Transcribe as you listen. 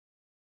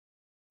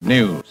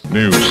News.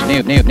 New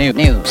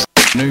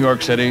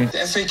York City. The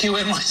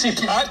FAQ NYC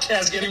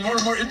podcast getting more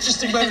and more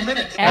interesting by the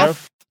minute.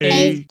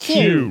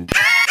 FAQ.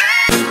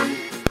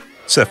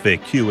 It's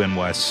FAQ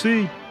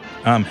NYC.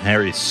 I'm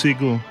Harry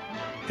Siegel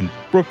in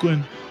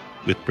Brooklyn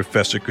with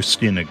Professor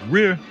Christina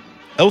Greer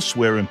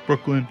elsewhere in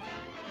Brooklyn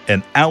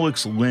and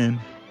Alex Lynn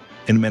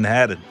in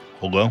Manhattan.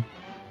 Hello.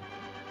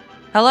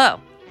 Hello.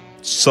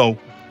 So,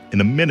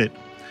 in a minute,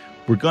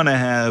 we're going to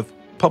have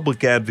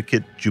public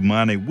advocate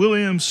Jumaane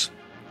Williams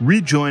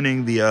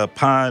rejoining the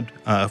pod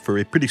for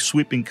a pretty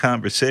sweeping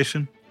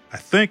conversation, I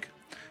think.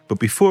 But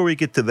before we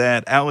get to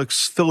that,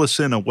 Alex, fill us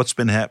in on what's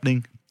been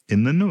happening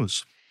in the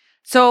news.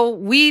 So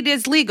weed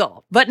is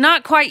legal, but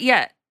not quite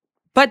yet.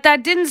 But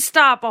that didn't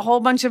stop a whole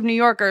bunch of New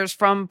Yorkers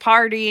from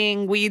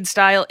partying weed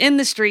style in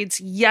the streets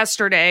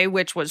yesterday,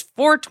 which was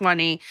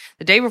 4/20,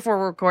 the day before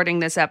we're recording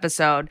this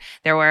episode.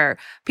 There were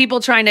people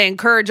trying to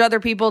encourage other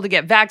people to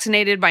get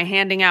vaccinated by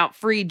handing out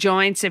free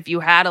joints if you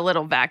had a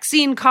little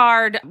vaccine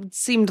card. It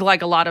seemed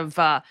like a lot of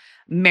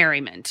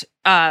merriment.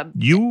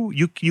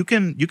 You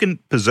can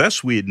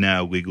possess weed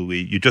now legally.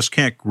 You just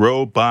can't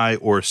grow, buy,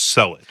 or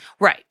sell it.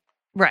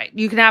 Right.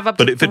 You can have up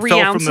to 3 ounces. But if it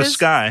fell from the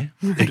sky,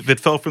 if it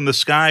fell from the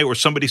sky or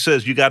somebody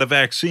says, you got a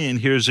vaccine,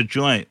 here's a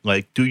joint,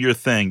 like, do your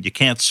thing. You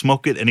can't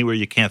smoke it anywhere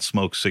you can't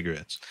smoke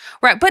cigarettes.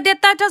 Right. But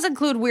that does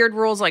include weird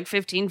rules like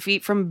 15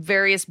 feet from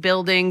various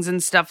buildings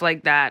and stuff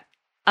like that.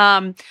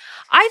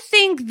 I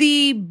think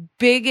the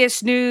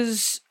biggest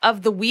news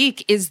of the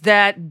week is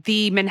that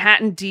the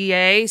Manhattan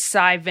DA,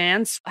 Cy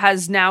Vance,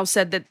 has now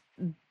said that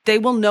they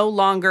will no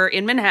longer,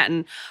 in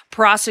Manhattan,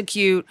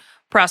 prosecute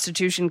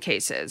prostitution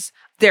cases.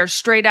 They're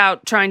straight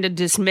out trying to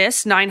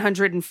dismiss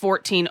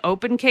 914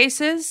 open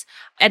cases.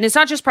 And it's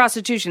not just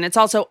prostitution, it's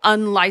also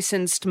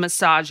unlicensed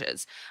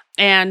massages.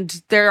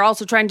 And they're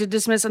also trying to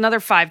dismiss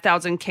another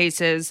 5,000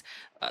 cases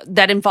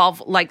that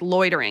involve like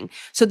loitering.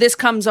 So this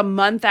comes a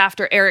month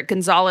after Eric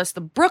Gonzalez,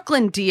 the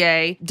Brooklyn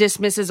DA,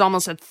 dismisses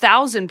almost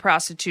 1,000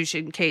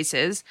 prostitution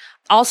cases,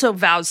 also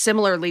vows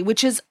similarly,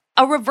 which is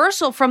a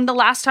reversal from the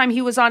last time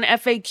he was on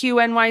FAQ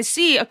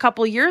NYC a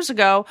couple years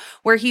ago,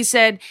 where he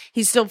said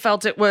he still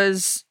felt it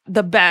was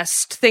the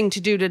best thing to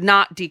do to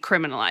not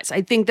decriminalize.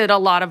 I think that a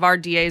lot of our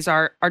DAs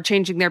are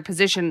changing their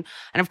position.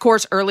 And of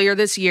course, earlier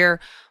this year,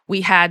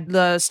 we had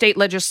the state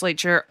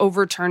legislature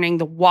overturning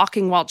the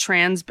walking while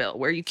trans bill,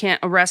 where you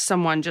can't arrest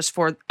someone just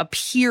for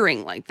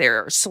appearing like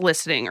they're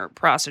soliciting or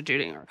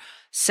prostituting or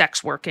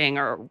sex working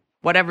or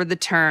whatever the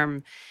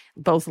term,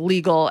 both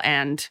legal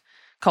and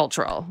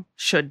cultural,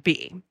 should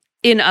be.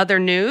 In other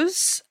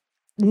news,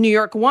 New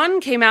York One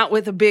came out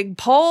with a big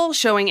poll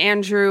showing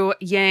Andrew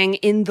Yang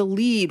in the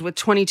lead with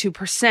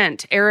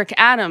 22%, Eric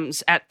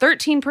Adams at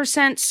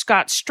 13%,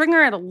 Scott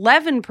Stringer at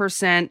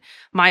 11%,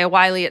 Maya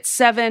Wiley at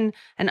 7%,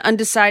 and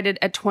undecided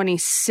at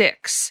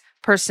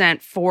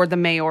 26% for the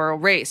mayoral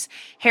race.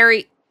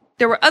 Harry,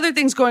 there were other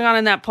things going on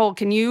in that poll.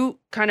 Can you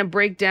kind of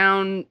break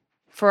down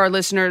for our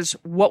listeners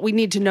what we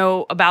need to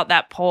know about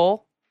that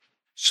poll?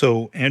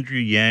 So Andrew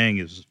Yang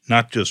is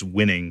not just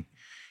winning.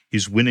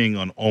 He's winning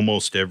on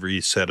almost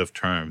every set of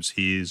terms.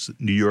 He's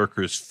New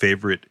Yorkers'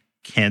 favorite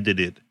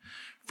candidate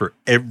for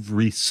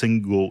every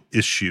single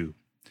issue,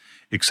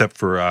 except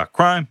for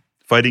crime,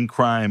 fighting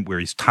crime, where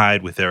he's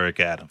tied with Eric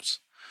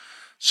Adams.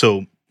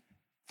 So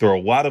there are a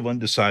lot of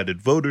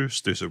undecided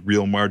voters. There's a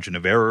real margin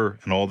of error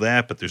and all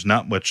that, but there's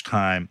not much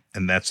time,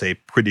 and that's a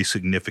pretty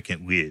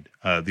significant lead.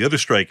 The other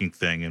striking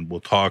thing, and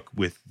we'll talk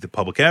with the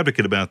public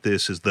advocate about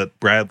this, is that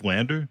Brad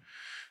Lander,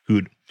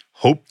 who'd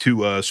hoped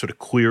to sort of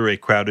clear a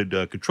crowded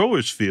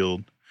controllers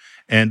field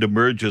and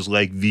emerge as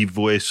like the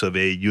voice of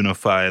a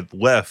unified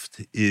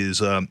left,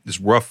 is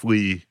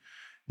roughly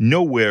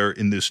nowhere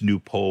in this new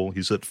poll.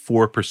 He's at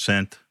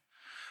 4%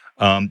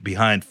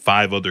 behind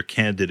 5 other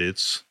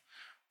candidates.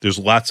 There's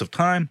lots of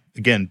time.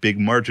 Again, big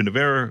margin of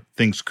error.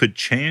 Things could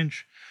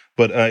change.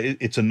 But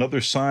it's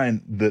another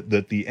sign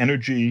that the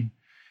energy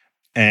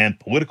and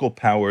political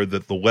power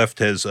that the left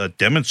has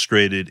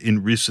demonstrated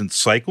in recent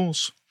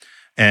cycles,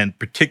 and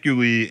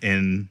particularly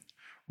in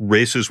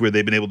races where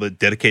they've been able to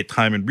dedicate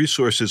time and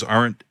resources,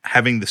 aren't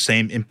having the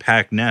same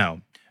impact now.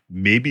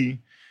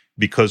 Maybe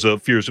because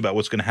of fears about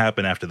what's going to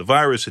happen after the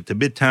virus into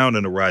Midtown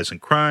and a rise in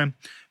crime.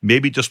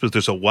 Maybe just because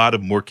there's a lot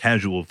of more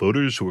casual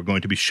voters who are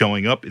going to be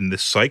showing up in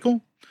this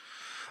cycle.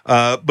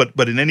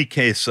 But in any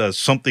case,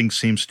 something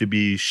seems to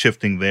be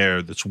shifting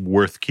there that's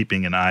worth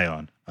keeping an eye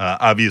on.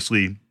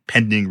 Obviously,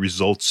 pending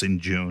results in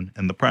June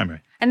and the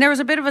primary. And there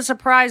was a bit of a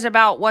surprise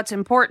about what's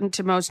important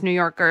to most New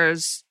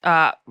Yorkers,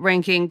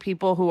 ranking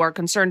people who are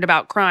concerned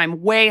about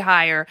crime way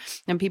higher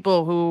than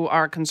people who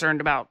are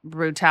concerned about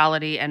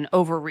brutality and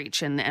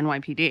overreach in the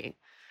NYPD.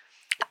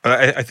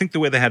 I think the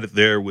way they had it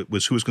there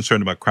was who was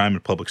concerned about crime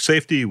and public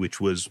safety,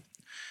 which was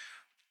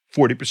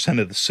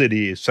 40% of the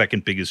city,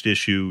 second biggest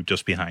issue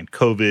just behind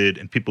COVID,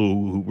 and people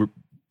who were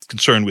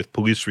concerned with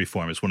police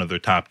reform is one of their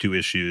top 2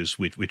 issues,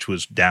 which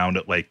was down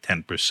at like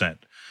 10%.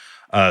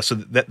 So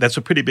that's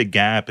a pretty big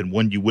gap, and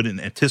one you wouldn't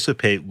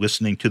anticipate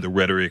listening to the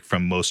rhetoric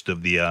from most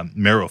of the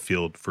mayoral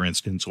field, for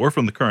instance, or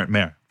from the current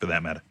mayor, for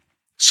that matter.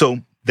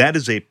 So that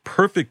is a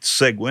perfect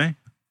segue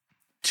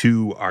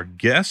to our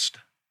guest.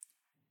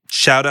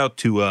 Shout out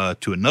to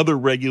another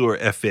regular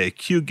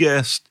FAQ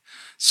guest,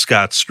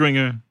 Scott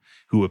Stringer,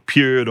 who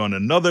appeared on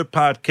another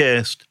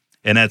podcast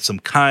and had some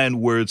kind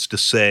words to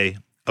say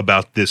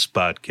about this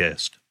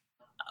podcast.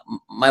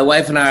 My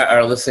wife and I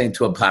are listening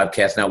to a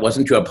podcast. Now, it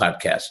wasn't your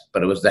podcast,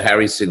 but it was the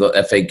Harry Siegel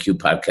FAQ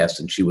podcast,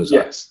 and she was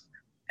on.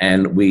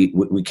 And we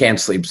can't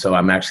sleep, so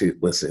I'm actually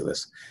listening to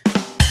this.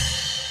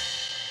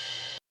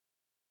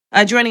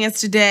 Joining us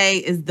today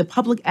is the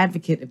public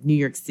advocate of New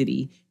York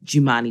City,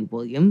 Jumaane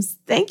Williams.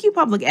 Thank you,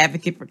 public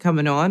advocate, for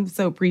coming on.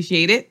 So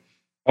appreciate it.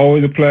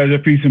 Always a pleasure.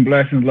 Peace and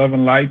blessings, love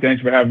and light.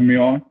 Thanks for having me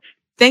on.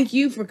 Thank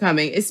you for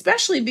coming,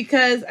 especially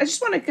because I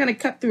just want to kind of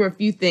cut through a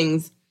few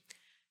things,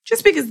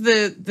 just because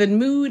the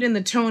mood and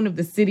the tone of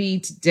the city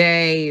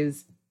today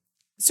is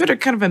sort of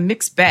kind of a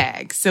mixed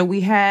bag. So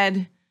we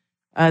had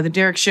the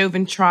Derek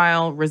Chauvin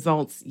trial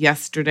results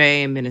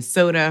yesterday in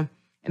Minnesota,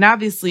 and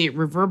obviously it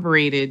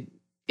reverberated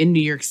in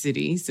New York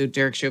City. So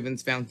Derek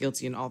Chauvin's found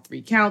guilty in all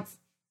 3 counts.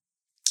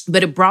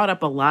 But it brought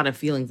up a lot of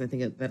feelings, I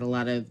think, that a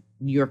lot of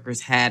New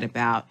Yorkers had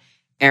about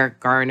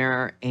Eric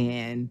Garner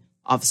and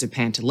Officer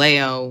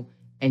Pantaleo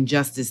and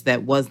justice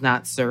that was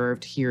not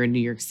served here in New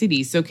York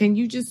City. So can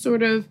you just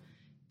sort of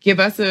give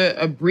us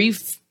a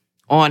brief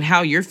on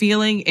how you're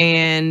feeling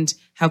and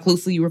how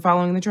closely you were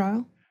following the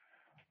trial?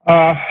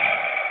 I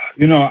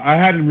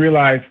hadn't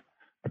realized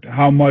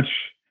how much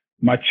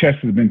my chest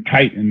has been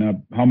tight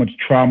and how much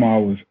trauma I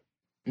was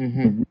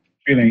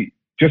feeling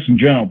just in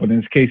general, but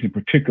in this case in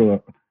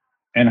particular,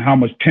 and how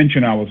much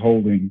tension I was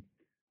holding.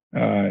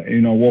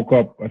 Woke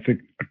up, I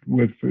think,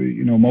 with,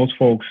 most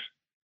folks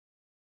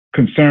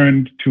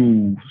concerned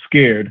to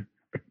scared.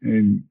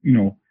 And,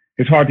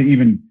 it's hard to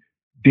even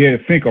dare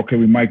to think, okay,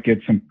 we might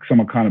get some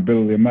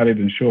accountability. I'm not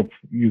even sure if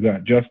you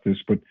got justice,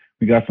 but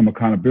we got some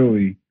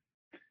accountability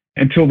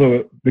until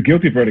the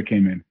guilty verdict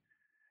came in.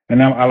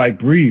 And I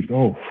breathed,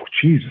 oh,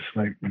 Jesus,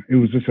 it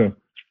was just a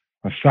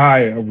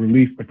sigh of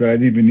relief that I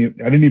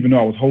didn't even know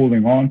I was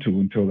holding on to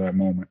until that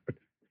moment. But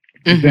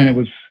then it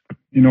was,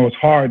 it's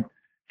hard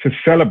to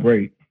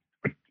celebrate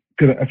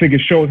because I think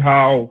it shows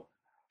how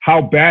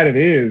bad it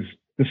is.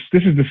 This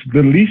is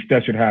the least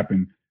that should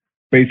happen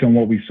based on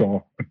what we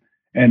saw.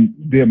 And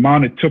the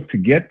amount it took to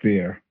get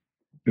there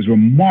is a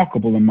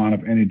remarkable amount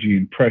of energy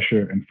and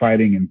pressure and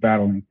fighting and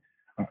battling.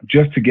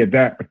 Just to get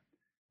that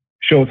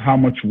shows how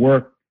much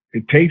work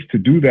it takes to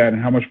do that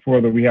and how much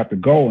further we have to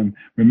go. And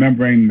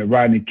remembering the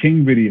Rodney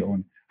King video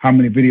and how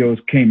many videos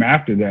came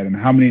after that and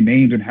how many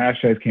names and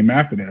hashtags came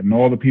after that and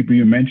all the people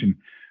you mentioned,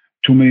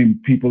 too many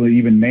people to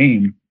even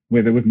name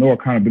where there was no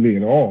accountability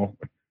at all.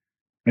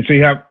 And so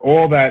you have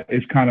all that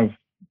is kind of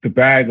the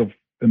bag of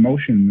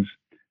emotions.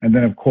 And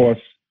then, of course,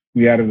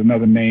 we added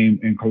another name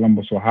in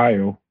Columbus,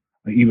 Ohio,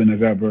 even as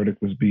that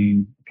verdict was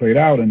being played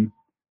out. And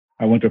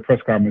I went to a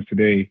press conference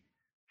today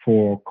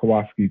for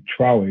Kowalski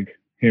Trauig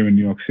here in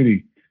New York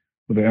City,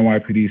 where the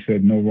NYPD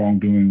said no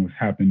wrongdoing was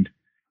happened,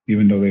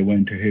 even though they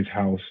went to his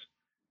house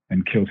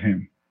and killed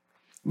him.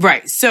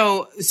 Right.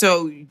 So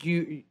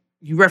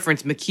you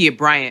referenced Ma'Khia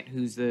Bryant,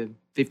 who's the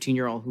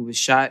 15-year-old who was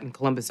shot in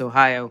Columbus,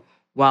 Ohio,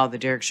 while the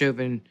Derek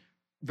Chauvin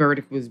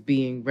verdict was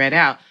being read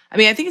out. I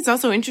mean, I think it's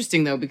also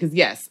interesting, though, because,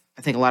 yes,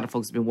 I think a lot of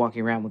folks have been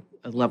walking around with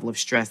a level of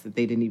stress that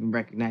they didn't even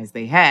recognize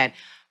they had.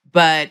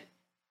 But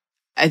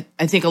I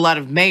think a lot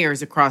of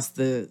mayors across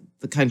the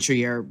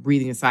country are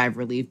breathing a sigh of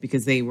relief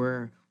because they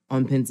were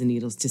on pins and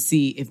needles to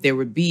see if there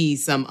would be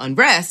some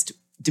unrest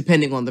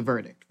depending on the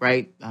verdict,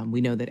 right?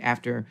 We know that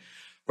after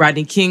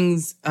Rodney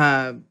King's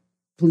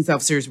police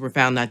officers were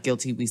found not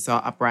guilty, we saw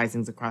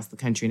uprisings across the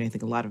country. And I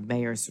think a lot of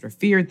mayors sort of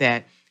feared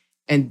that.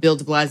 And Bill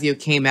de Blasio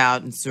came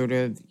out and sort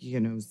of,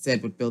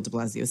 said what Bill de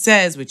Blasio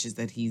says, which is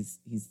that he's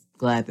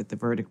glad that the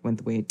verdict went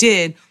the way it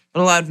did.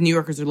 But a lot of New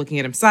Yorkers are looking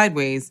at him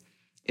sideways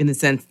in the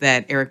sense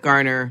that Eric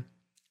Garner,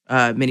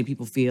 many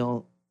people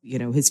feel,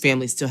 his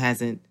family still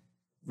hasn't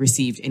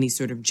received any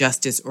sort of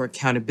justice or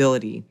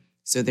accountability.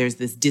 So there's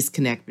this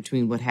disconnect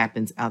between what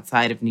happens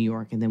outside of New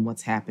York and then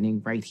what's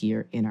happening right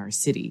here in our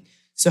city.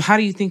 So how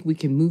do you think we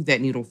can move that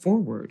needle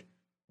forward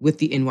with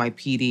the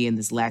NYPD and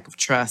this lack of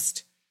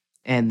trust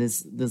and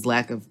this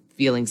lack of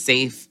feeling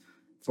safe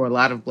for a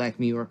lot of Black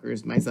New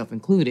Yorkers, myself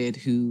included,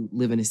 who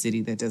live in a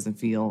city that doesn't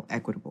feel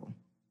equitable?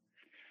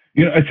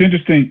 It's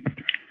interesting.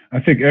 I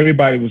think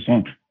everybody was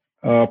on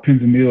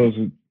pins and needles.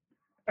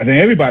 I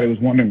think everybody was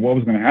wondering what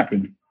was going to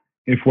happen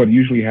if what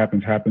usually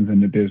happens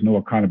and that there's no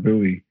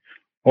accountability,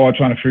 or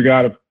trying to figure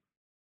out if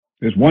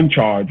there's one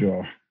charge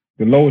or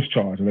the lowest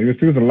charge.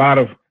 There's a lot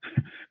of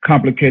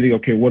complicated,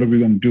 okay, what are we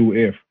going to do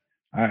if?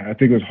 I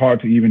think it was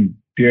hard to even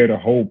dare to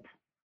hope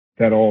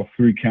that all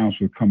 3 counts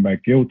would come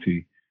back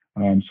guilty.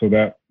 So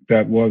that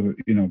was,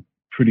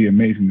 pretty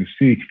amazing to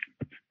see.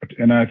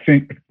 And I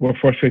think what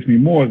frustrates me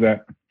more is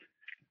that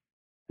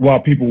while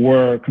people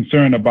were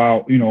concerned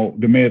about,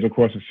 the mayors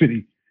across the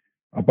city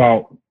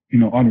about,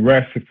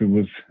 unrest if it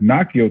was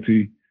not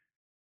guilty,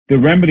 the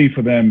remedy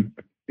for them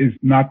is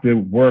not the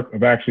work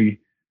of actually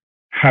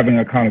having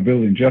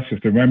accountability and justice.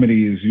 The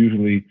remedy is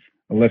usually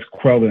let's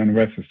quell the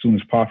unrest as soon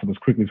as possible, as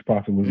quickly as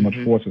possible, with as much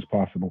force as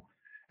possible.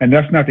 And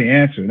that's not the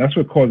answer. And that's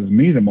what causes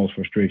me the most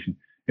frustration.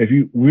 If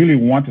you really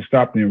want to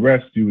stop the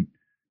unrest, you would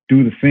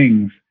do the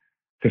things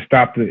to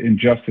stop the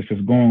injustice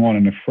that's going on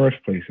in the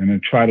first place and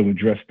then try to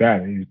address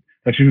that.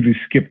 That's usually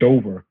skipped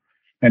over.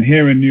 And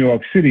here in New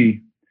York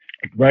City,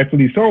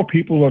 rightfully so,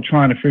 people are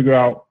trying to figure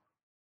out,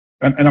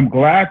 and I'm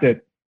glad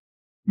that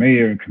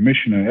mayor and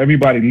commissioner,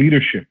 everybody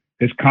leadership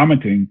is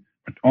commenting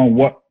on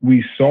what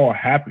we saw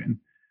happen.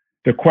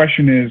 The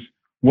question is,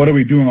 what are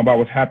we doing about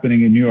what's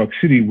happening in New York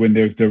City when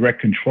there's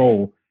direct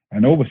control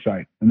and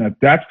oversight? And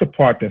that's the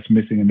part that's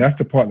missing. And that's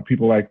the part that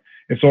people like,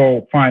 it's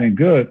all fine and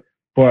good.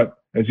 But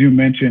as you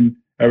mentioned,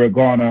 Eric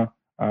Garner,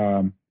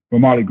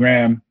 Ramarley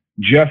Graham,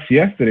 just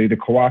yesterday, the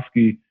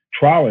Kowalski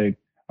trolley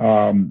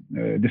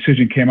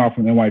decision came out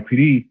from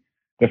NYPD.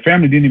 The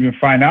family didn't even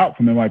find out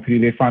from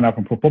NYPD. They found out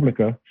from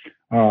ProPublica,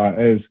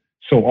 as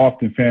so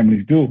often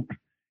families do.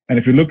 And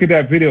if you look at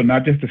that video,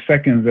 not just the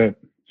seconds that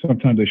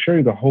sometimes they show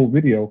you, the whole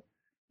video,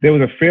 there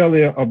was a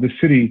failure of the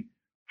city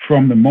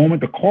from the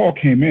moment the call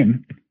came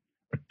in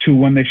to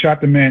when they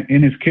shot the man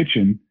in his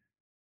kitchen.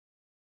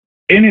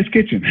 In his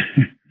kitchen.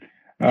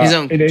 His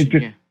own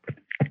kitchen,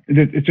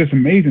 it's just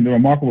amazing, the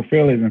remarkable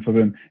failures. And for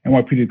the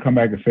NYPD to come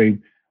back and say,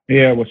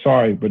 yeah, we're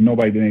sorry, but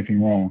nobody did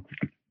anything wrong,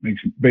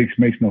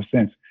 makes no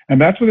sense.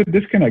 And that's what the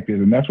disconnect is.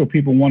 And that's what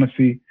people want to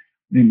see,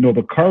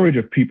 the courage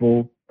of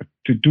people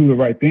to do the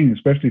right thing,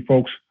 especially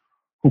folks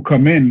who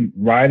come in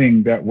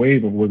riding that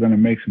wave of we're going to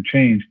make some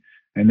change.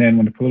 And then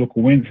when the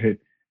political winds hit,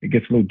 it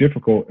gets a little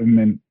difficult and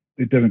then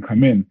it doesn't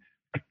come in.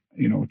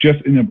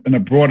 Just in a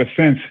broader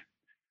sense,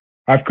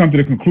 I've come to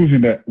the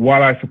conclusion that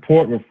while I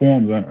support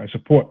reforms, I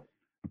support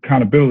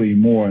accountability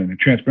more and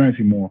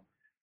transparency more,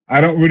 I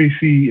don't really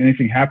see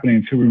anything happening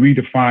until we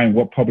redefine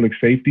what public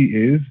safety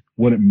is,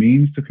 what it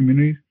means to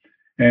communities,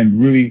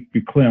 and really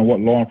be clear on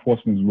what law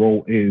enforcement's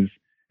role is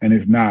and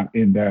is not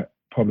in that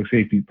public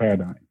safety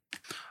paradigm.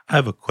 I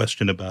have a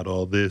question about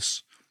all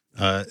this.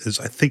 As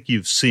I think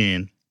you've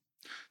seen,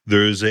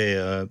 there's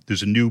a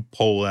new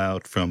poll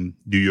out from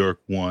New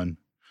York One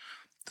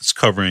that's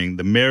covering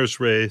the mayor's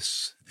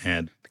race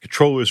and the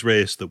controller's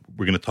race that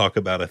we're going to talk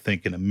about, I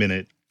think, in a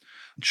minute.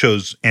 It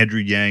shows Andrew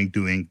Yang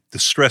doing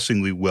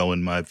distressingly well,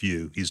 in my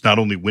view. He's not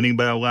only winning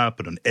by a lot,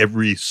 but on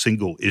every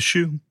single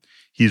issue,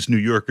 he's New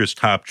Yorkers'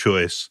 top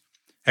choice,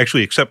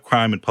 actually except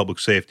crime and public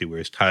safety, where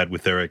he's tied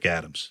with Eric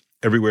Adams.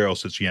 Everywhere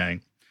else it's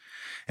Yang.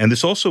 And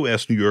this also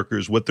asks New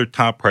Yorkers what their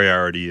top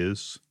priority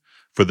is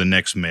for the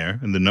next mayor.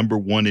 And the number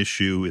one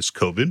issue is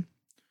COVID,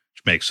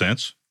 which makes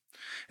sense.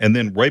 And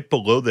then right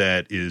below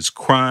that is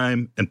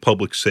crime and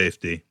public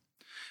safety.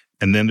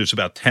 And then there's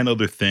about 10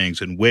 other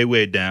things. And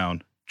way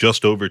down,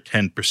 just over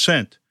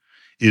 10%,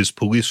 is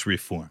police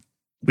reform,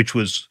 which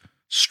was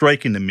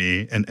striking to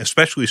me, and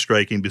especially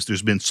striking because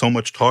there's been so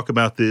much talk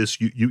about this.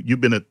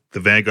 You've been at the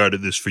vanguard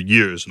of this for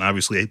years, and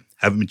obviously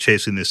haven't been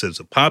chasing this as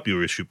a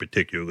popular issue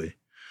particularly.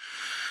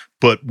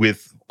 But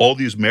with all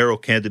these mayoral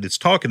candidates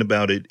talking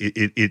about it,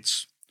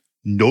 it's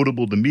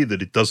notable to me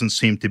that it doesn't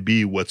seem to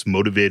be what's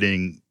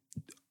motivating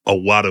a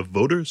lot of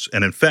voters.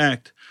 And in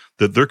fact,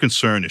 that their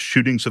concern is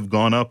shootings have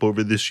gone up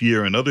over this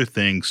year and other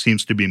things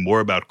seems to be more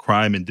about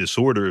crime and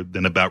disorder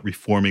than about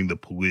reforming the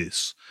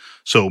police.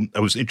 So I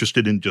was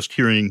interested in just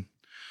hearing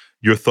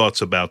your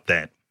thoughts about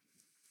that.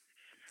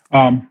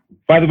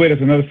 By the way,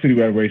 there's another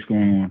citywide race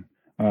going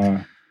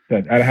on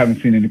that I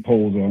haven't seen any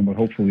polls on, but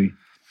hopefully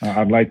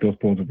I'd like those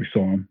polls if we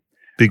saw them.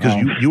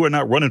 Because you are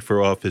not running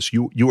for office.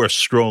 You are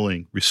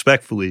strolling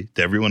respectfully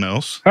to everyone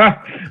else.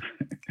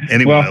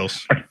 Anyone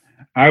else.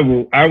 I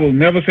will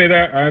never say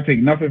that. I take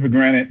nothing for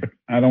granted.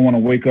 I don't want to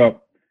wake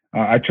up.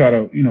 I try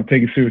to,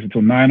 take it serious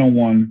until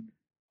 9:01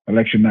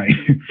 election night.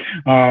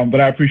 But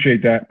I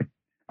appreciate that.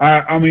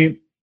 I mean,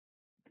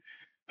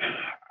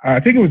 I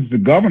think it was the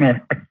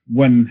governor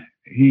when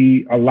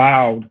he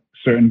allowed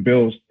certain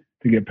bills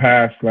to get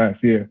passed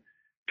last year,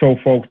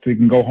 told folks they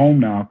can go home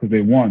now because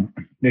they won.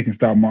 They can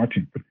start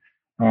marching.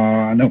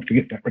 I don't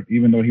forget that,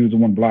 even though he was the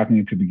one blocking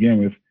it to begin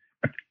with.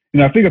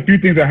 I think a few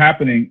things are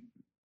happening.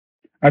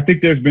 I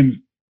think there's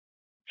been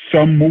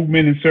some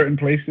movement in certain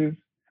places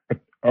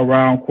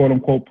around quote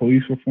unquote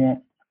police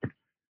reform.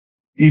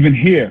 Even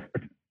here,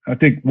 I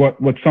think what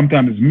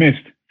sometimes is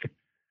missed,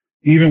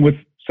 even with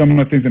some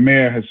of the things the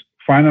mayor has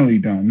finally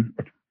done,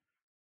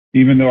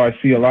 even though I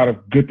see a lot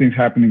of good things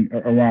happening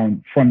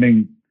around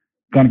funding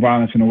gun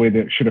violence in a way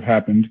that should have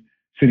happened,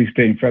 city,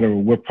 state, and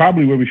federal, we're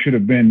probably where we should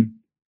have been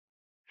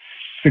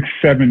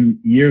 6-7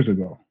 years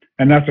ago.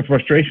 And that's a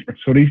frustration.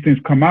 So these things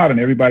come out and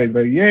everybody's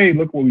like, yay,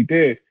 look what we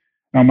did.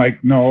 And I'm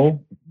like,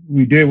 no,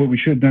 we did what we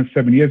should have done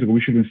 7 years ago.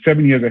 We should have been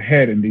 7 years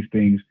ahead in these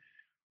things,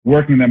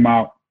 working them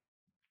out,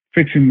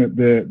 fixing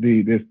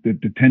the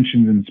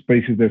detentions and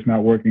spaces that's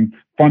not working,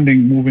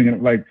 funding, moving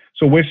it.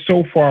 So we're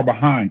so far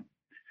behind.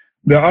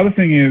 The other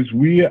thing is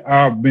we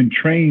have been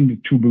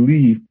trained to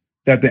believe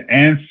that the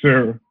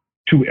answer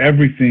to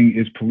everything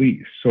is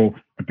police. So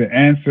the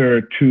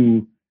answer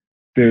to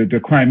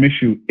the crime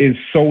issue is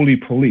solely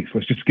police.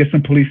 Let's just get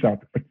some police out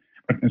there.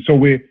 And so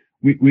we're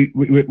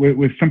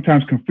we're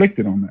sometimes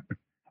conflicted on that,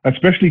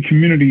 especially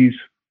communities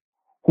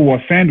who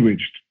are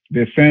sandwiched.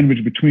 They're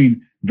sandwiched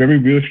between very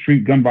real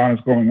street gun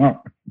violence going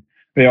up.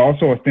 They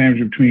also are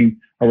sandwiched between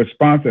a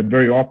response that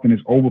very often is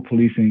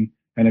over-policing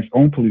and its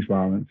own police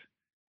violence.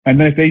 And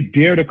then if they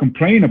dare to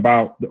complain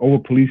about the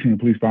over-policing and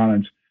police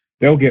violence,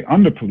 they'll get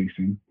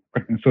under-policing.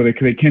 And so they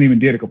can't even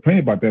dare to complain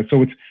about that.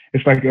 So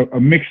it's like a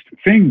mixed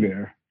thing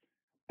there.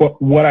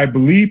 But what I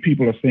believe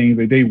people are saying is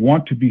that they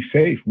want to be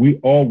safe. We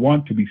all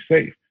want to be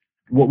safe.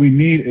 What we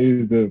need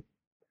is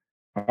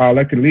our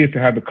elected leaders to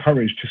have the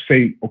courage to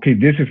say, okay,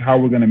 this is how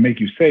we're going to make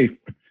you safe.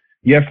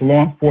 Yes,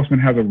 law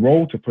enforcement has a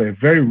role to play, a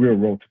very real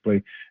role to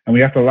play, and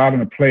we have to allow them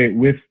to play it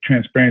with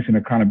transparency and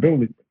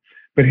accountability.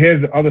 But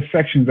here's the other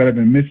sections that have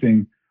been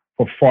missing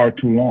for far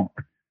too long.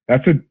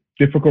 That's a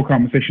difficult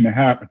conversation to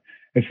have.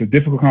 It's a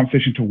difficult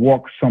conversation to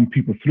walk some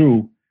people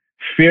through.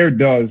 Fear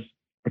does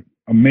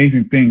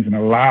amazing things and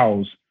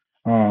allows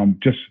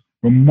just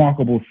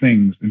remarkable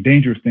things and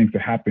dangerous things to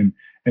happen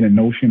in a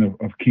notion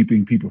of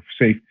keeping people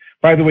safe.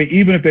 By the way,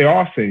 even if they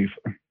are safe,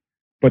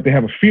 but they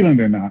have a feeling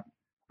they're not,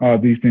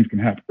 these things can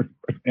happen.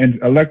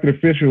 And elected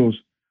officials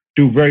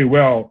do very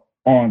well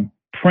on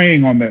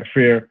preying on that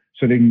fear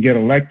so they can get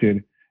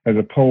elected, as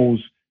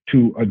opposed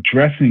to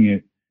addressing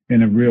it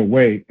in a real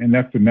way. And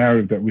that's the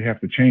narrative that we have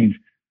to change,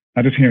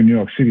 not just here in New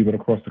York City, but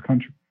across the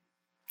country.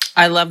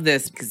 I love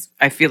this because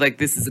I feel like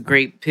this is a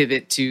great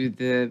pivot to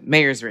the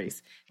mayor's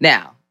race.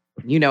 Now,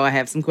 you know I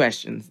have some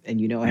questions and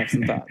you know I have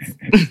some thoughts.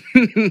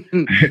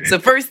 So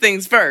first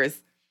things first,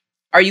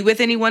 are you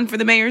with anyone for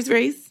the mayor's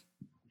race?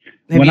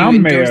 When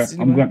I'm mayor,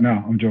 I'm going.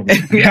 No, I'm joking.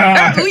 Ooh,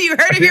 you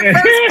heard it here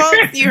first,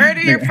 folks. You heard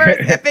it here first.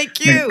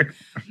 FAQ.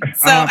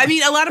 So, I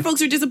mean, a lot of folks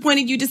are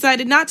disappointed you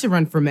decided not to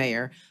run for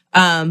mayor.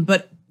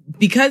 But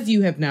because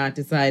you have not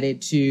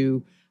decided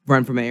to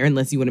run for mayor,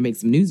 unless you want to make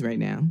some news right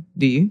now,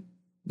 do you?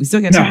 We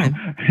still got time.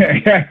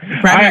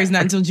 Primary is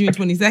not until June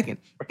 22nd.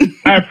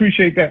 I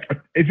appreciate that.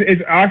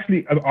 It's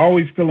actually, I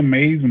always feel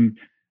amazed when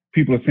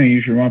people are saying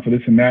you should run for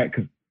this and that,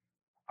 because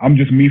I'm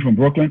just me from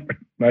Brooklyn,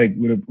 like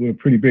with a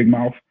pretty big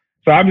mouth.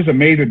 So I'm just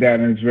amazed at that,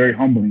 and it's very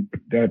humbling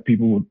that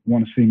people would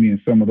want to see me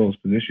in some of those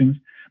positions.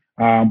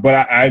 But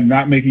I'm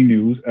not making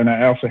news, and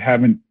I also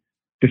haven't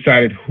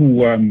decided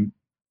who I'm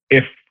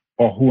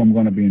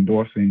going to be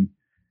endorsing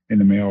in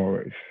the mayoral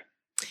race.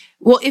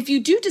 Well, if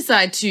you do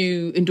decide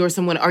to endorse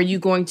someone, are you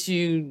going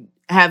to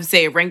have,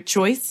 say, a ranked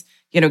choice?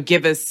 You know,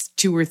 give us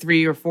 2 or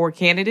 3 or 4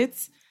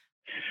 candidates?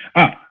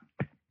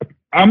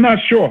 I'm not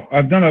sure.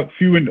 I've done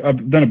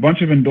a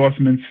bunch of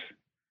endorsements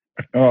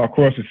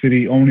across the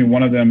city. Only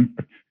one of them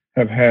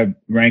have had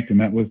ranked, and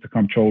that was the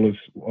comptrollers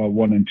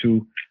 1 and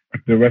 2.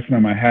 The rest of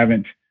them I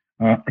haven't.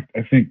 I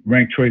think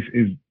ranked choice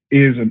is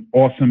an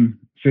awesome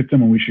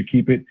system, and we should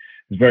keep it.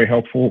 It's very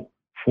helpful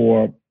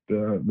for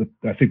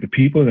I think the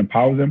people. It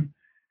empowers them.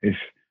 It's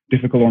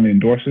difficult on the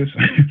endorsers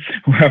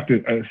who have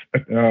to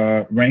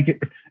rank it,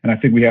 and I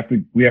think we have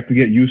to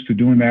get used to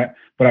doing that.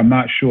 But I'm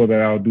not sure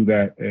that I'll do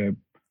that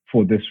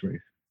for this race.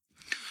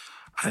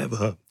 I have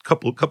a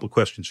couple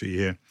questions for you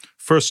here.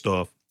 First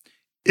off,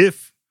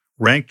 if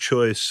ranked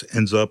choice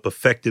ends up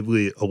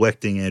effectively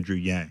electing Andrew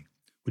Yang,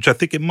 which I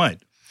think it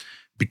might,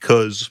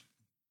 because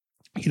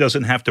he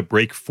doesn't have to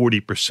break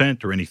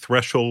 40% or any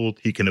threshold.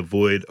 He can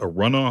avoid a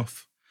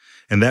runoff,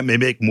 and that may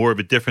make more of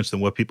a difference than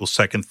what people's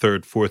second,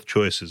 third, fourth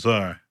choices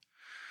are.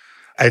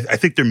 I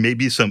think there may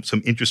be some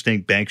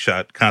interesting bank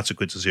shot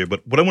consequences here.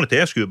 But what I wanted to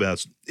ask you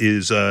about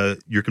is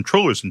your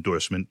comptroller's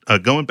endorsement.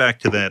 Going back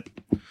to that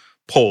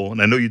poll,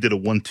 and I know you did a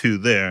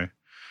 1-2 there,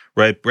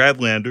 right? Brad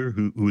Lander,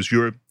 who's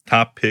your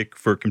top pick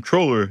for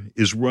comptroller,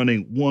 is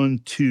running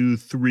 1, 2,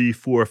 3,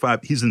 4, 5.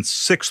 He's in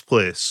 6th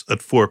place at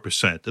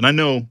 4%. And I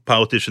know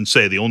politicians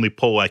say the only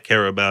poll I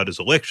care about is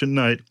election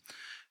night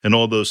and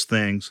all those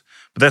things,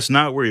 but that's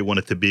not where you want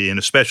it to be. And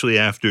especially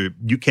after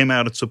you came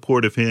out in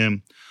support of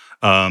him,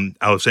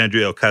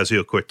 Alexandria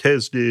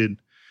Ocasio-Cortez did,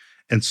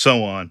 and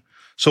so on.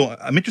 So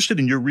I'm interested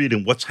in your read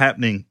and what's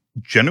happening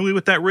generally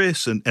with that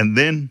race. And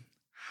then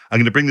I'm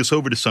going to bring this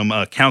over to some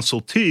Council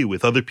T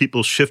with other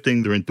people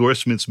shifting their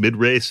endorsements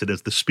mid-race and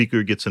as the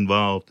speaker gets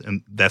involved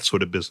and that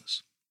sort of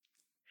business.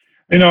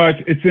 You know,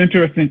 it's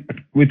interesting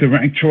with the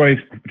ranked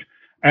choice.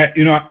 It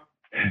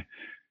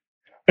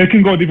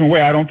can go a different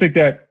way. I don't think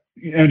that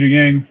Andrew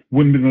Yang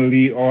wouldn't be in the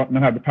lead or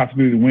not have the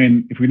possibility to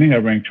win if we didn't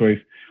have ranked choice.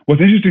 What's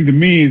interesting to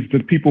me is the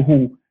people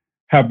who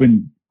have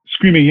been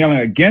screaming, yelling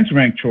against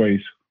ranked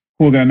choice,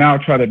 who are going to now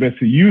try their best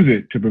to use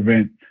it to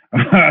prevent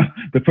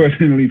the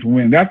person in the lead from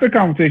winning. That's the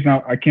conversation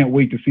I can't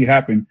wait to see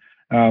happen.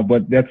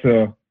 But that's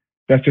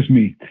just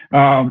me.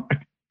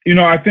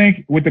 I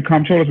think with the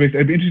comptroller's race,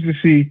 I'd be interested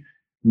to see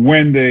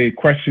when the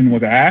question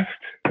was asked,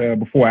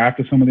 before or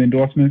after some of the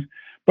endorsements.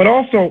 But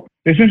also,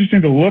 it's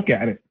interesting to look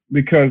at it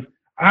because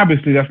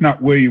obviously that's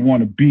not where you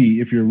want to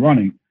be if you're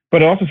running.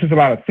 But it also says a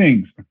lot of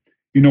things.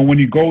 When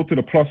you go to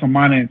the plus or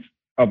minus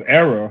of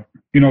error,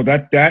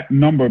 that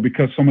number,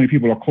 because so many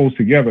people are close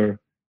together,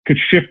 could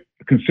shift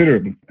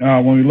considerably.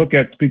 When we look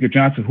at Speaker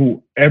Johnson,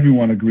 who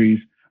everyone agrees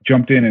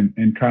jumped in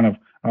and kind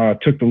of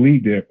took the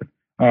lead there,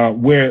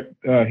 where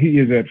he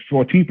is at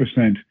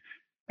 14%.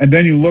 And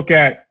then you look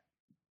at,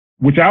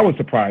 which I was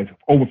surprised,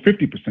 over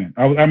 50%.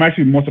 I'm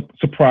actually more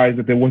surprised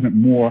that there wasn't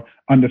more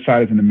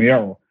undecideds in the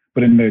mayoral,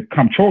 but in the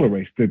comptroller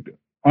race, the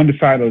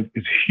undecided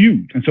is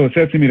huge. And so it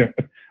says to me that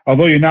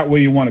although you're not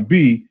where you want to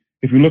be,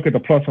 if you look at the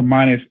plus or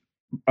minus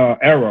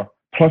era,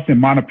 plus the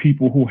amount of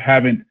people who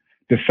haven't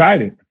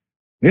decided,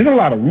 there's a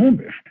lot of room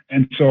there.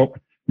 And so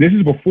this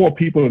is before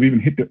people have even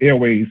hit the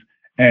airways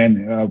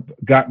and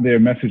got their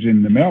message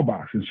in the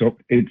mailbox. And so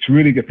it's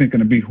really, I think, going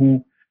to be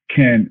who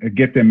can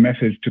get their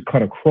message to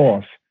cut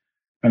across.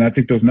 And I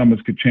think those numbers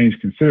could change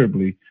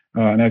considerably.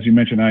 And as you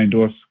mentioned, I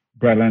endorse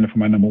Brad Lander for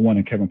my number 1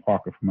 and Kevin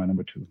Parker for my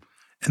number 2.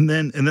 And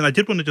then I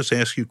did want to just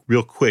ask you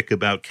real quick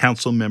about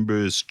council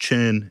members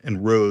Chin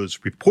and Rose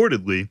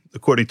reportedly,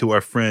 according to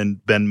our friend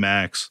Ben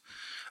Max,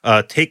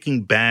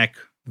 taking back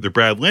the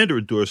Brad Lander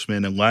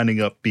endorsement and lining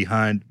up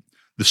behind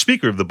the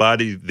Speaker of the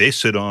body they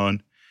sit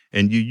on,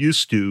 and you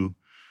used to,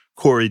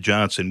 Corey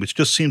Johnson, which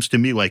just seems to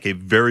me like a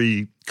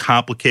very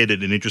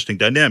complicated and interesting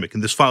dynamic.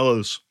 And this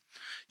follows,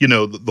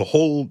 the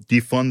whole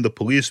defund the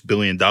police $1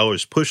 billion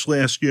push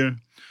last year.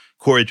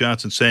 Corey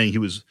Johnson saying he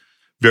was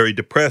very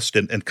depressed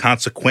and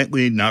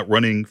consequently not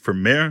running for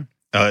mayor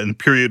in a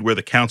period where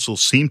the council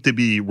seemed to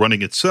be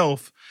running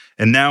itself,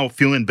 and now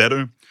feeling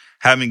better,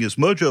 having his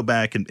mojo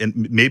back and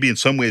maybe in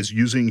some ways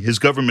using his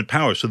government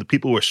power. So the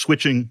people who are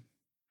switching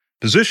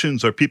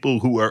positions are people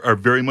who are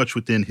very much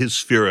within his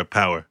sphere of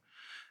power.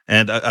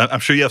 And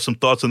I'm sure you have some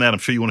thoughts on that. I'm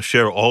sure you want to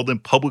share all of them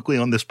publicly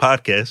on this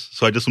podcast.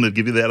 So I just wanted to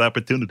give you that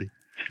opportunity.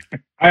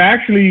 I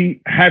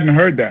actually hadn't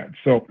heard that.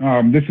 So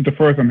this is the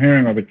first I'm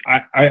hearing of it.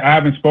 I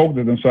haven't spoken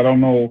to them, so I don't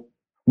know.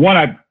 One,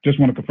 I just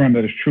want to confirm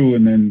that it's true.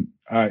 And then,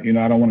 I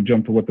don't want to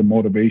jump to what the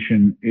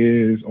motivation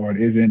is or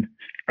it isn't.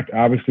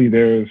 Obviously,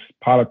 there's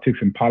politics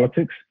in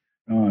politics.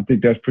 I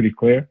think that's pretty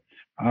clear.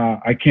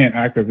 I can't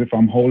act as if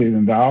I'm holier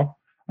than thou.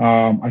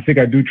 I think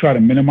I do try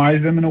to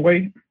minimize them in a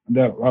way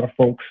that a lot of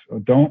folks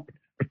don't.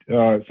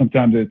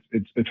 Sometimes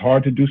it's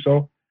hard to do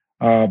so.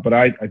 But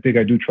I think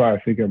I do try. I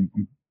think I'm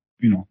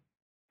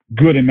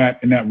good in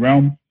that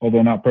realm,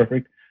 although not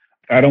perfect.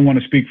 I don't want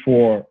to speak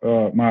for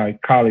my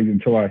colleagues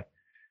until I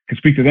can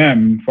speak to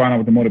them, find out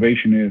what the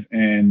motivation is,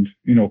 and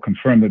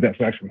confirm that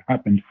that's actually what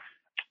happened.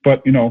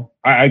 But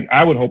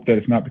I would hope that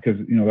it's not because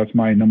that's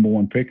my number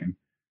 1 pick,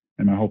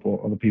 and I hope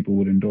other people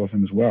would endorse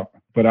him as well.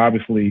 But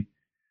obviously,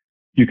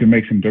 you can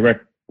make some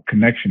direct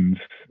connections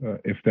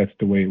if that's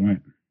the way it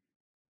went.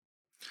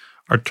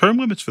 Are term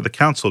limits for the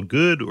council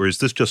good, or is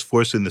this just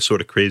forcing this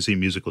sort of crazy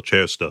musical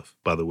chair stuff,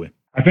 by the way?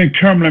 I think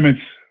term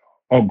limits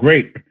are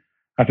great.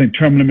 I think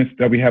term limits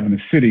that we have in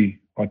the city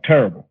are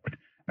terrible.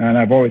 And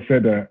I've always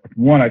said that,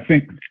 one, I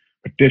think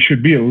there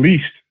should be at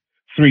least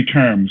 3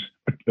 terms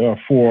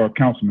for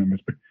council members,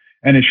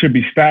 and it should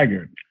be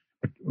staggered.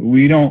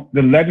 The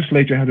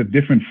legislature has a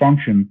different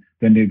function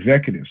than the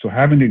executive. So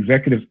having the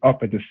executives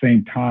up at the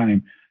same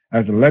time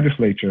as the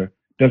legislature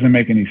doesn't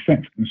make any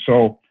sense. And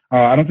so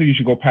I don't think you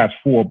should go past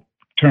 4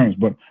 terms,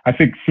 but I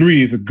think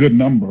 3 is a good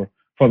number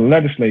for the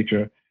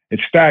legislature.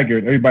 It's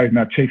staggered. Everybody's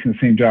not chasing the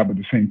same job at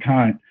the same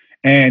time.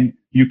 And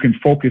you can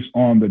focus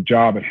on the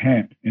job at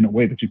hand in a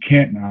way that you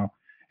can't now.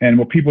 And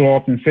what people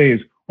often say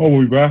is, oh, well,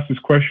 we've asked this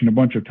question a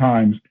bunch of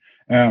times.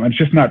 And it's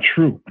just not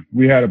true.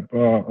 We had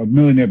a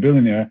millionaire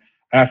billionaire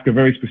ask a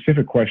very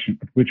specific question,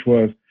 which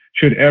was,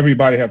 should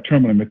everybody have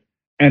term limits?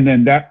 And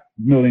then that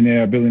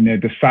millionaire billionaire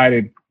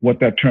decided what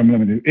that term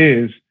limit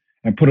is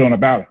and put it on a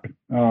ballot.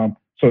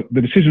 So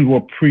the decisions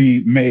were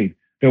pre-made.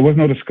 There was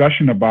no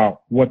discussion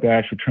about what the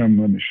actual term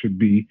limit should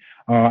be.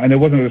 And there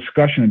wasn't a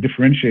discussion and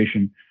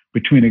differentiation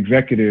between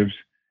executives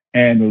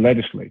and the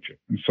legislature.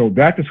 And so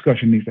that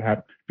discussion needs to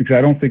happen because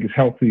I don't think it's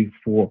healthy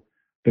for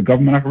the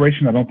government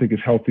operation. I don't think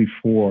it's healthy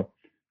for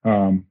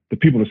the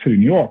people of the city of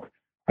New York.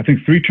 I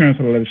think 3 terms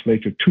for the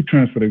legislature, 2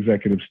 terms for the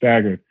executive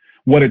staggered.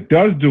 What it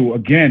does do,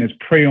 again, is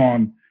prey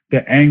on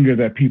the anger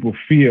that people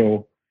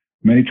feel,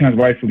 many times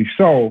rightfully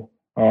so,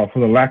 for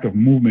the lack of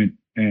movement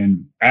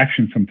and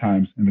action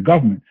sometimes in the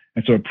government.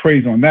 And so it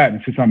preys on that.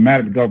 And since I'm mad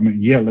at the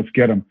government, let's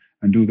get them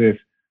and do this.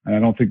 And I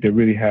don't think they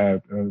really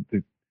have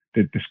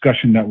the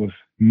discussion that was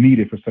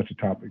needed for such a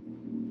topic.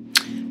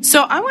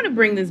 So I want to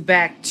bring this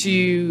back to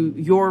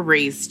your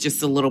race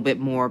just a little bit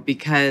more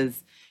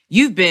because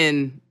you've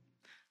been,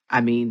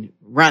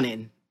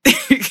 running,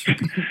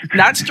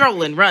 not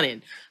strolling,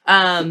 running.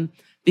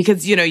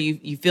 Because,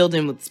 you filled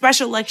in with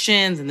special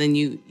elections and then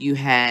you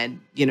had,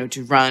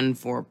 to run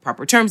for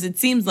proper terms. It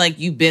seems like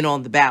you've been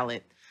on the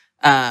ballot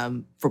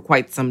for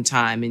quite some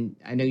time. And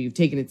I know you've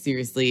taken it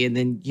seriously. And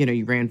then,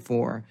 you ran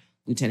for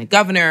lieutenant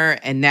governor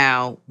and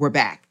now we're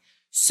back.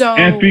 So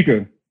And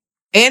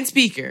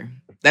speaker.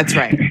 That's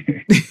right.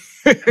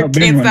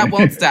 Can't stop,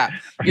 won't stop.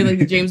 You're like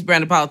the James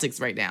Brown of politics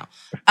right now.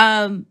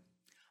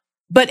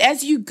 But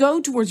as you go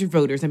towards your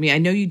voters, I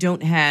know you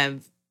don't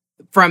have,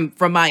 from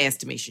my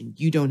estimation,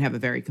 you don't have a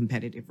very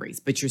competitive race,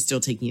 but you're still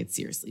taking it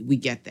seriously. We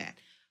get that.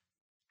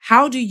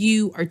 How do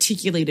you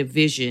articulate a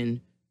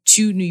vision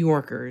to New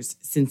Yorkers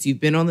since you've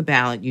been on the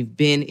ballot, you've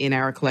been in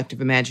our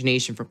collective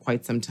imagination for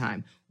quite some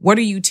time? What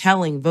are you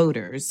telling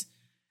voters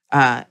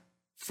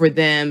for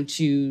them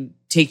to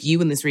take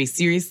you in this race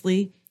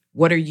seriously?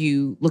 What are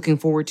you looking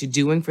forward to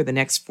doing for the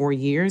next 4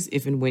 years,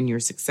 if and when you're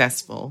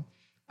successful?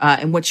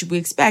 And what should we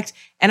expect?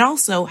 And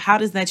also, how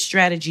does that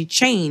strategy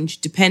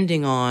change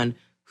depending on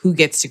who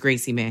gets to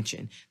Gracie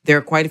Mansion? There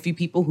are quite a few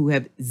people who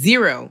have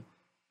zero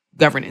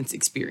governance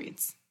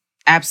experience.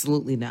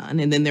 Absolutely none.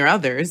 And then there are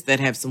others that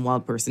have some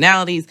wild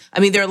personalities. I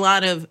mean, there are a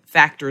lot of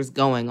factors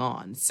going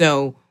on.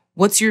 So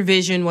what's your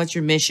vision? What's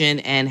your mission?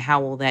 And how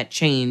will that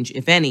change,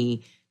 if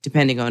any,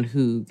 depending on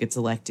who gets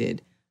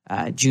elected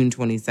June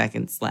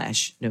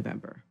 22nd /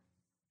 November?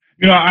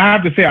 You know, I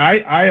have to say,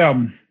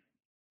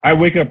 I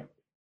wake up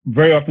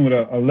very often with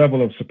a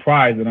level of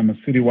surprise that I'm a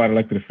citywide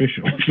elected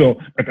official. So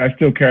I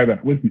still carry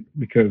that with me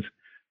because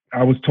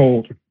I was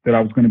told that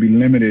I was going to be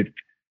limited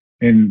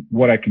in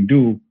what I can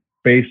do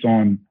based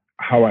on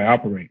how I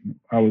operate.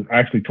 I was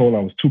actually told I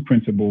was too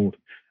principled.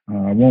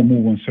 I won't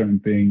move on certain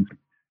things.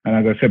 And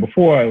as I said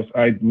before,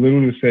 I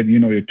literally said, you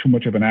know, you're too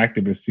much of an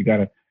activist. You got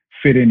to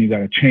fit in. You got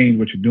to change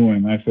what you're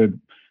doing. And I said,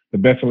 the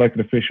best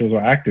elected officials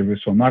are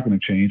activists, so I'm not going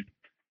to change.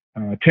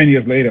 10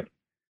 years later,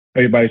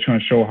 everybody's trying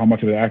to show how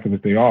much of an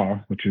activist they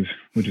are, which is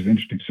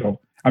interesting. So,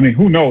 I mean,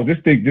 who knows? This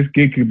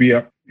gig could be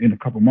up in a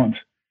couple months.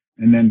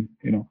 And then,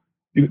 you know,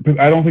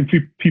 I don't think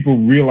people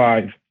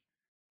realize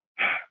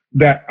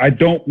that I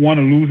don't want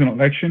to lose an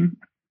election,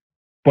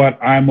 but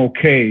I'm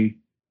okay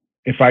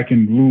if I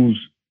can lose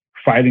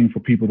fighting for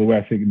people the way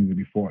I think it needs to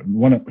be fought. And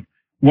one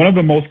of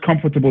the most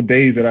comfortable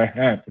days that I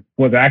had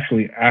was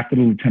actually after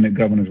the lieutenant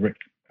governor's race.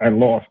 I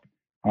lost,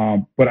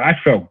 but I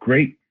felt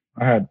great.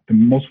 I had the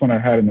most fun I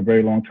had in a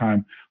very long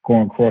time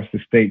going across the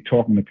state,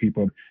 talking to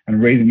people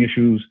and raising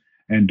issues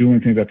and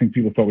doing things I think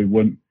people thought we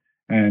wouldn't.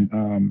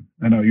 And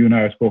I know you and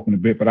I have spoken a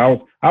bit, but I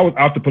was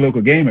out the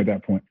political game at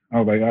that point. I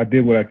was like, I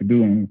did what I could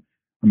do, and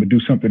I'm gonna do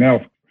something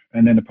else.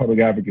 And then the public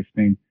advocates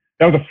thing.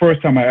 That was the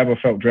first time I ever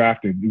felt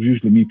drafted. It was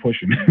usually me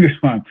pushing. This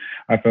time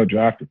I felt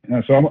drafted.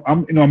 And so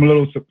I'm a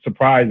little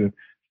surprised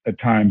at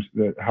times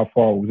that how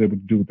far I was able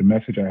to do with the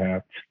message I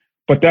have.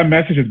 But that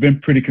message has been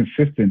pretty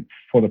consistent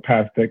for the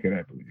past decade,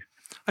 I believe.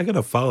 I got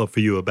a follow-up for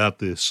you about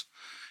this,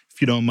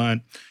 if you don't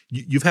mind.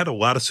 You've had a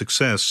lot of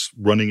success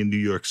running in New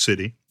York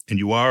City, and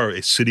you are a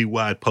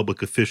citywide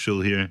public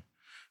official here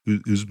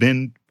who's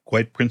been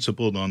quite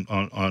principled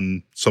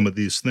on some of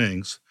these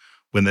things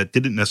when that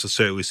didn't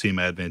necessarily seem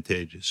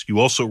advantageous. You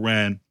also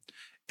ran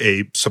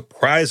a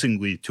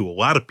surprisingly, to a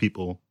lot of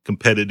people,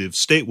 competitive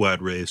statewide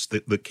race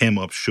that came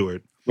up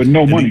short. With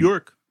no money. New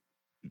York.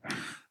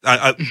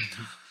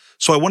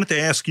 So I wanted to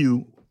ask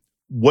you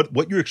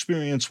what your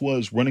experience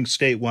was running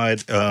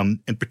statewide,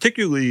 and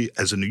particularly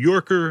as a New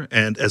Yorker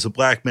and as a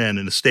Black man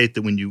in a state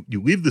that when you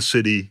leave the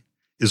city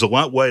is a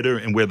lot whiter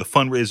and where the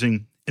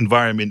fundraising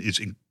environment is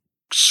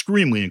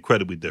extremely,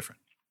 incredibly different.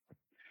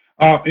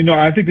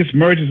 I think this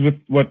merges with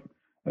what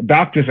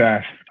Doc just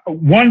asked.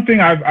 One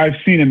thing I've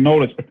seen and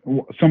noticed,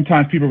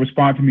 sometimes people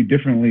respond to me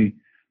differently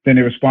than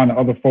they respond to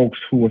other folks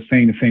who are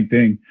saying the same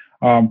thing,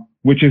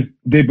 which is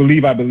they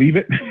believe I believe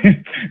it.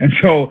 And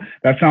so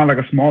that sounds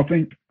like a small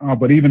thing,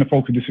 but even the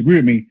folks who disagree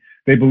with me,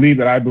 they believe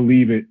that I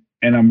believe it,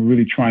 and I'm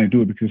really trying to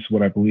do it because it's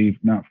what I believe,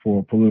 not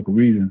for political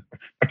reasons.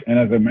 And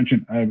as I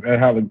mentioned, I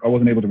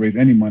wasn't able to raise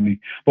any money.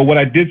 But what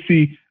I did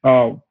see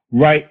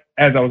right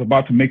as I was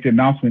about to make the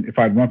announcement if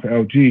I'd run for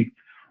LG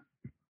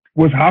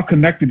was how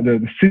connected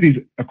the cities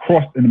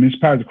across and the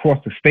municipalities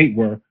across the state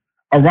were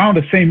around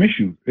the same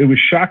issues. It was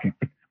shocking.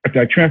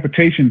 The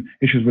transportation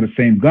issues were the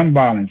same: gun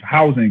violence,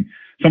 housing.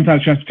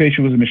 Sometimes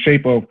transportation was in the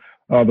shape of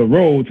the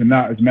roads and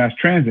not as mass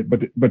transit,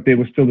 but they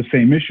were still the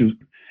same issues.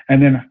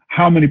 And then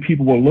how many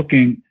people were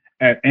looking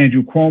at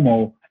Andrew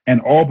Cuomo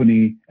and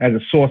Albany as a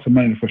source of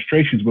money and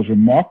frustrations was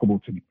remarkable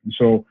to me. And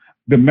so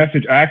the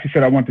message, I actually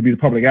said I wanted to be the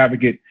public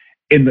advocate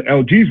in the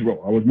LG's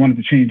role. I wanted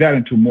to change that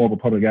into more of a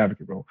public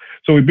advocate role.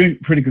 So we've been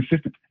pretty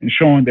consistent in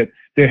showing that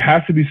there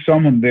has to be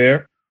someone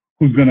there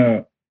who's going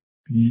to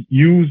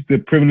use the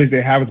privilege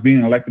they have as being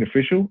an elected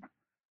official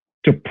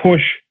to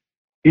push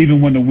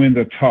even when the winds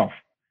are tough.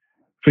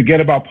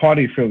 Forget about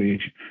party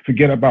affiliation.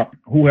 Forget about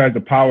who has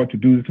the power to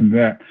do this and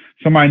that.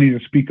 Somebody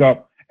needs to speak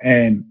up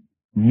and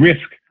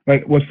risk.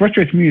 Like, what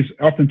frustrates me is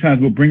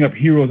oftentimes we'll bring up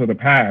heroes of the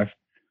past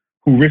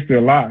who risk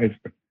their lives,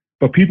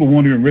 but people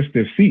won't even risk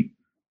their seat.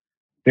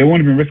 They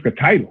won't even risk a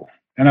title.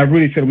 And I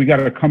really said we got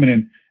to come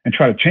in and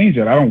try to change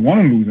that. I don't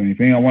want to lose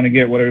anything. I want to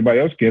get what everybody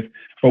else gets,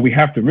 but we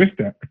have to risk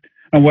that.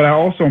 And what I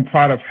also am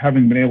proud of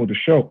having been able to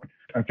show,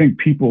 I think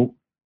people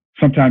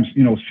sometimes,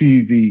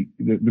 see the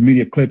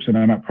media clips and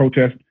I'm at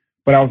protest,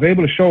 but I was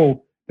able to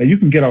show that you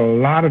can get a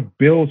lot of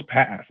bills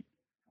passed.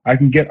 I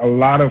can get a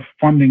lot of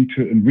funding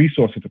and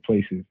resources to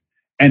places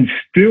and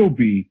still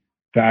be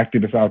the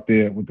activists out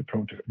there with the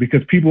protest,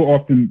 because people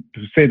often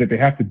say that they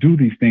have to do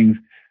these things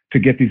to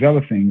get these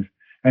other things.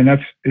 And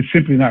it's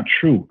simply not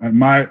true.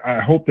 And I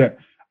hope that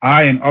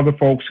I and other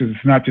folks, because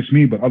it's not just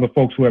me, but other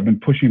folks who have been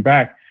pushing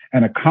back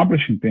and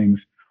accomplishing things,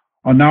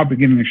 are now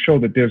beginning to show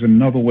that there's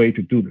another way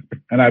to do this.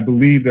 And I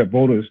believe that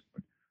voters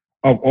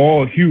of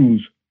all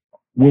hues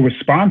will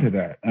respond to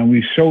that. And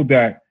we showed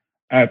that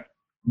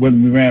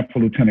when we ran for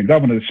lieutenant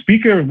governor. The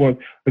speaker was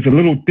a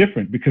little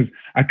different because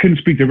I couldn't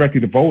speak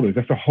directly to voters.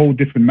 That's a whole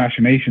different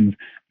machinations.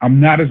 I'm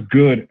not as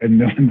good in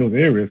those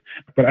areas,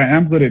 but I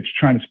am good at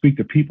trying to speak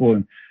to people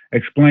and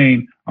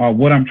explain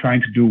what I'm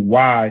trying to do,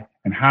 why,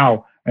 and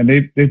how. And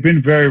they've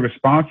been very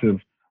responsive.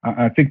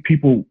 I think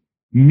people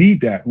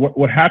need that.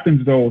 What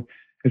happens though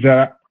is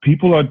that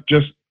people are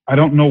just, I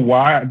don't know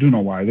why, I do know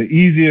why. The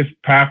easiest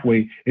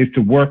pathway is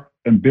to work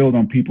and build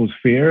on people's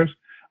fears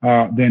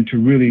than to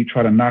really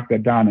try to knock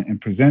that down and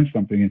present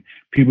something. And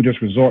people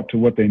just resort to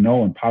what they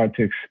know, and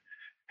politics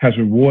has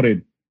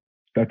rewarded,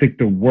 I think,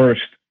 the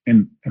worst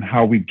in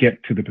how we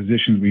get to the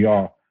positions we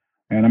are.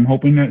 And I'm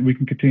hoping that we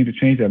can continue to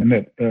change that, and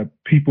that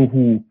people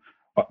who,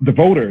 the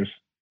voters,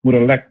 would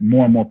elect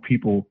more and more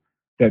people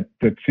that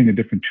sing a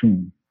different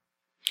tune.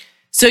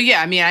 So,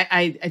 yeah, I mean,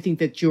 I think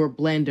that your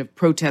blend of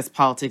protest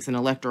politics and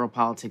electoral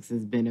politics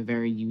has been a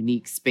very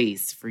unique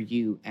space for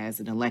you as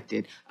an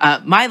elected.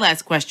 My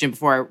last question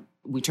before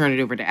we turn it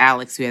over to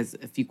Alex, who has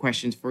a few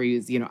questions for you,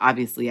 is,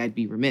 obviously I'd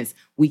be remiss.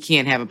 We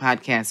can't have a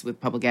podcast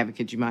with public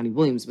advocate Jumaane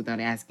Williams without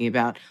asking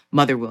about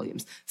Mother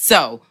Williams.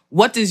 So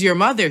what does your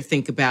mother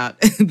think about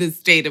the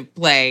state of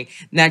play,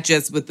 not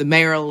just with the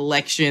mayoral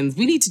elections?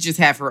 We need to just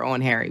have her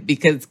on, Harry,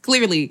 because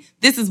clearly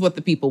this is what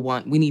the people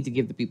want. We need to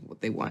give the people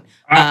what they want.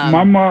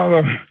 My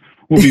mother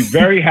will be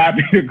very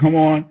happy to come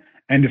on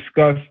and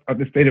discuss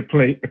the state of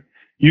play.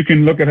 You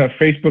can look at her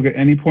Facebook at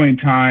any point in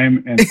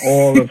time, and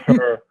all of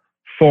her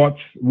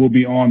thoughts will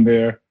be on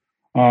there.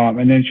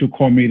 And then she'll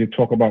call me to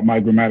talk about my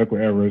grammatical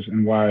errors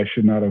and why I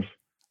should not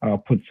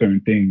have put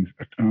certain things.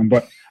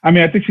 But I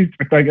mean, I think she's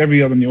like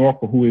every other New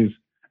Yorker who is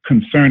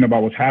concerned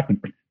about what's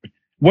happening.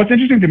 What's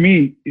interesting to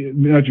me,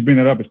 that you bring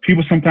that up, is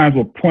people sometimes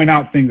will point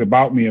out things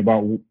about me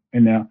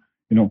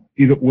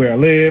either where I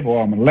live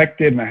or I'm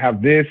elected and I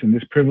have this and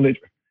this privilege.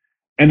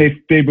 And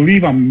they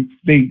believe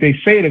they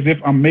say it as if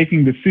I'm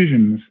making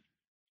decisions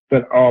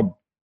that are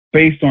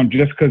based on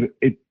just because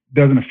it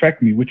doesn't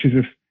affect me, which is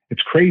just,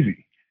 it's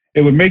crazy.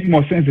 It would make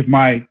more sense if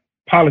my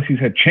policies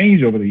had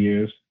changed over the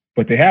years,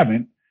 but they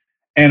haven't.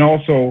 And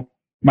also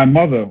my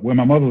mother, where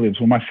my mother lives,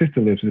 where my sister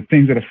lives, the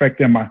things that affect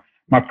them,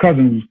 my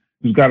cousin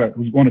who's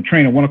on a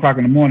train at 1 o'clock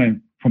in the morning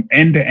from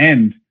end to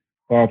end,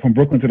 from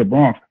Brooklyn to the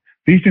Bronx,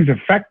 these things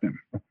affect them.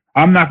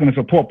 I'm not going to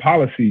support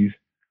policies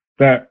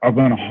that are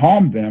going to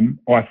harm them,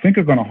 or I think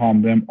are going to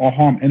harm them, or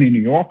harm any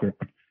New Yorker.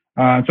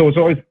 So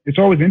it's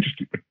always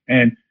interesting.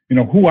 And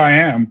who I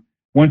am,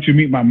 once you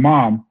meet my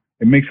mom,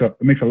 it makes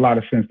a lot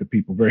of sense to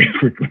people very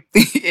quickly.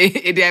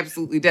 It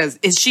absolutely does.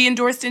 Is she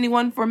endorsed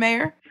anyone for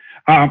mayor?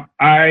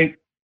 I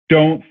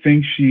don't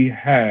think she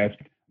has.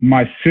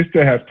 My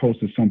sister has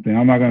posted something.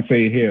 I'm not going to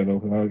say it here, though,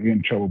 because I'll get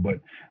in trouble, but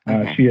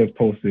okay. She has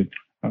posted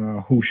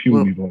who she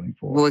will be voting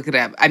for. We'll look it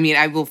up. I mean,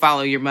 I will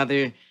follow your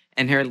mother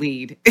and her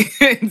lead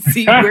and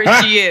see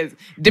where she is,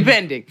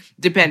 depending.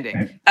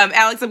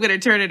 Alex, I'm going to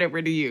turn it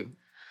over to you.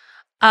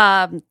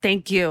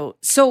 Thank you.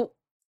 So,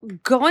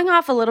 going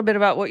off a little bit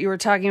about what you were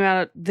talking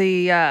about,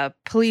 the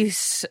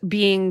police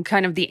being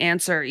kind of the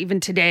answer. Even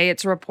today,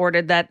 it's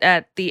reported that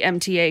at the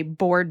MTA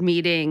board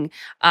meeting,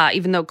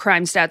 even though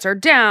crime stats are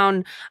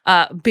down,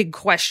 big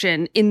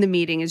question in the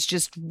meeting is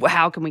just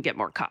how can we get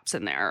more cops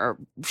in there, or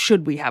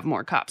should we have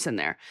more cops in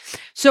there?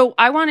 So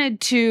I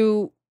wanted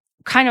to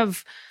kind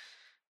of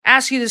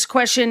ask you this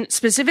question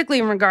specifically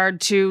in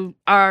regard to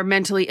our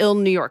mentally ill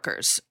New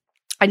Yorkers.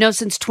 I know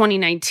since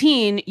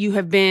 2019, you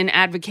have been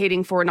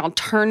advocating for an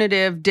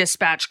alternative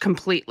dispatch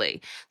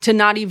completely to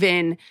not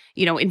even,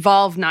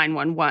 involve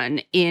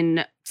 911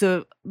 in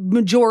the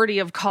majority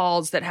of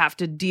calls that have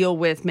to deal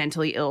with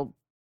mentally ill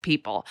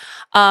people.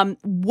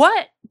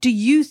 What do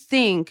you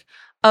think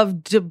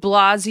of de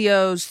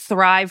Blasio's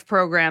Thrive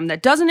program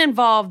that doesn't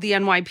involve the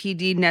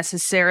NYPD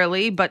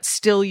necessarily, but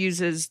still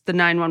uses the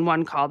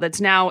 911 call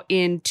that's now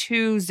in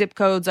 2 zip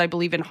codes, I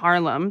believe, in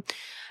Harlem?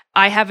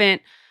 I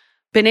haven't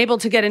been able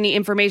to get any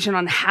information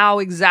on how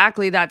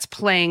exactly that's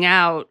playing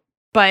out,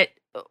 but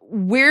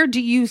where do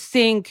you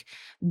think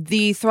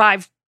the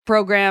Thrive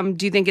program,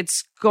 do you think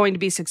it's going to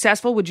be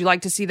successful? Would you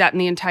like to see that in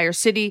the entire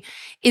city?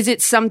 Is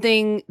it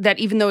something that,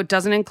 even though it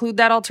doesn't include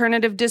that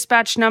alternative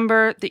dispatch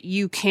number, that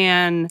you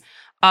can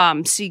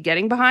see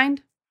getting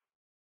behind?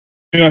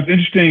 It's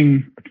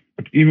interesting,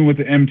 even with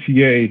the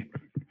MTA,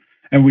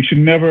 and we should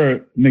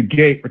never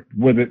negate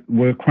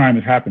where crime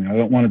is happening. I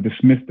don't want to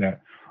dismiss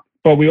that.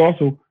 But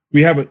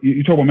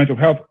you talk about mental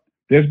health.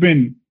 There's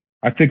been,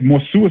 I think,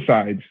 more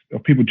suicides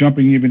of people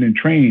jumping even in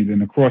trains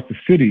and across the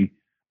city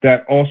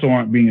that also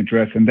aren't being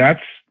addressed. And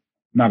that's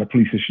not a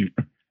police issue.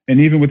 And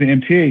even with the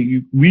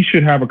MTA, we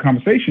should have a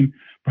conversation.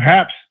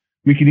 Perhaps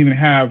we can even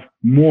have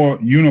more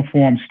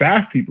uniformed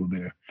staff people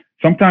there.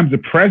 Sometimes the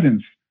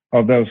presence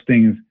of those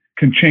things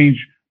can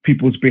change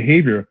people's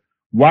behavior.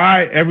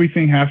 Why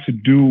everything has to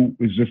do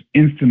is just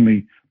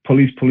instantly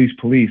police.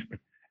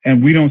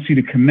 And we don't see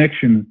the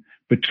connection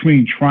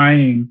between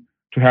trying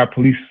to have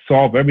police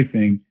solve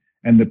everything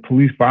and the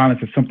police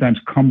violence that sometimes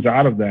comes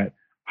out of that.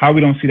 How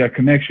we don't see that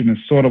connection is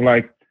sort of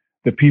like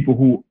the people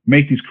who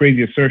make these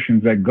crazy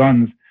assertions that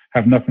guns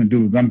have nothing to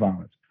do with gun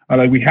violence.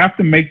 Like, we have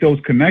to make those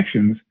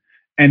connections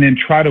and then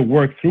try to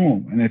work through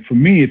them. And for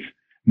me, it's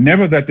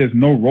never that there's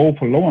no role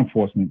for law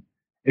enforcement.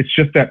 It's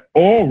just that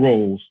all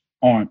roles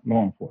aren't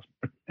law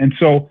enforcement. And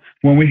so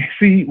when we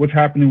see what's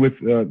happening with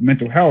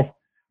mental health,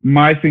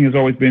 my thing has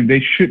always been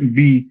they shouldn't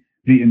be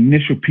the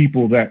initial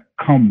people that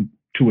come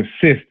to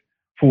assist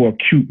for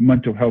acute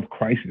mental health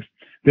crisis.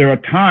 There are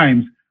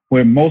times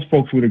where most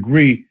folks would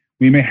agree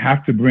we may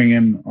have to bring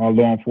in our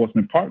law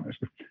enforcement partners.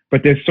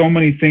 But there's so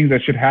many things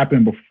that should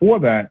happen before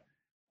that,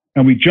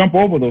 and we jump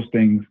over those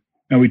things,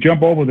 and we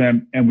jump over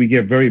them, and we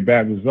get very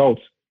bad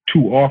results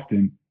too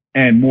often,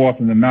 and more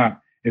often than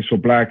not, it's for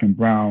Black and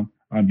brown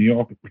New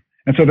Yorkers.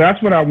 And so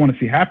that's what I want to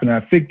see happen.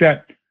 And I think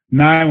that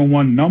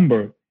 911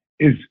 number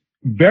is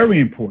very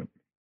important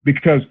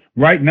because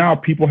right now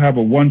people have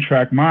a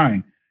one-track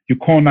mind. You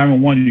call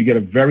 911, you get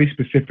a very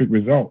specific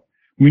result.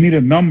 We need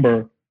a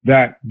number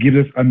that gives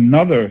us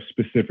another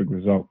specific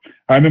result.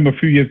 I remember a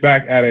few years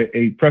back at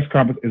a press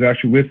conference, is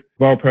actually with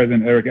Borough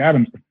President Eric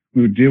Adams.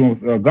 We were dealing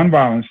with gun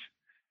violence.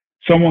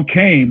 Someone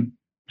came,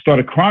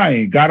 started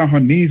crying, got on her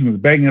knees and was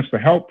begging us for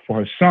help for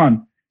her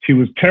son. She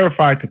was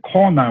terrified to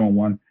call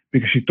 911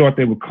 because she thought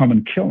they would come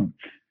and kill him.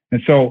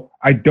 And so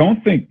I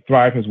don't think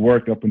Thrive has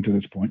worked up until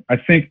this point. I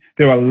think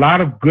there are a lot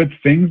of good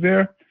things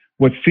there.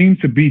 What seems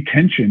to be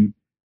tension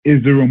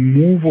is the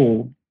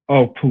removal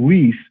of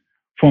police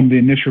from the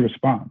initial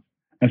response.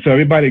 And so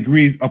everybody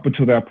agrees up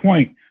until that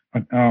point.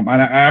 And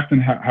I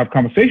often have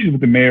conversations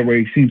with the mayor where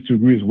he seems to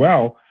agree as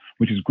well,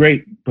 which is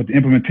great. But the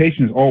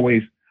implementation is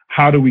always,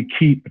 how do we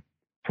keep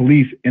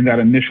police in that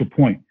initial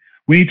point?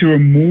 We need to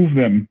remove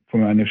them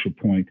from that initial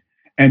point,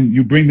 and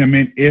you bring them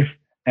in if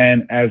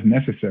and as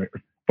necessary.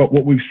 But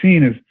what we've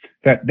seen is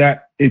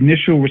that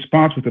initial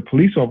response with the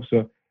police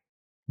officer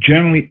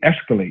generally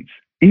escalates.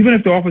 Even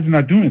if the officer is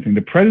not doing anything,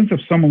 the presence of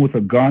someone with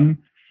a gun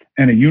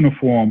and a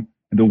uniform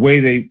and the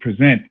way they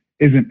present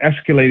is an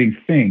escalating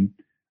thing.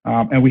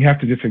 And we have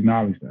to just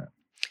acknowledge that.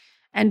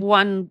 And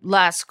one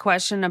last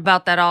question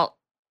about that all.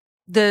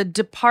 The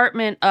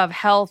Department of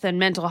Health and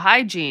Mental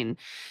Hygiene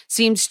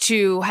seems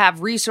to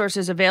have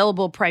resources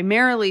available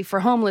primarily for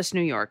homeless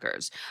New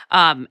Yorkers.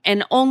 And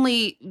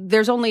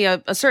there's only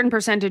a certain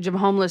percentage of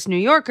homeless New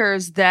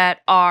Yorkers that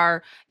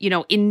are,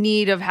 in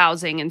need of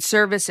housing and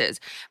services.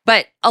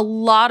 But a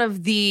lot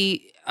of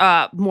the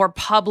more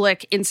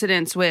public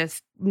incidents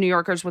with New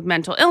Yorkers with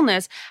mental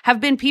illness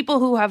have been people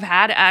who have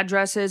had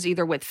addresses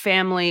either with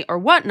family or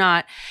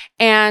whatnot.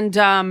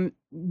 And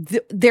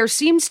there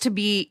seems to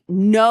be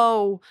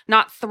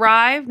not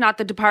Thrive, not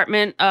the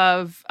Department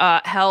of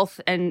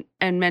Health and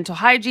Mental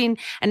Hygiene,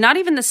 and not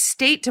even the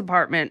State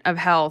Department of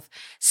Health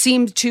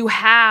seemed to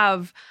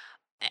have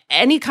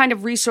any kind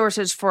of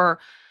resources for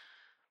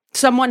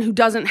someone who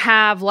doesn't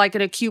have like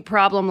an acute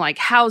problem like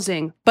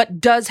housing,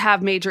 but does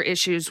have major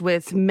issues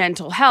with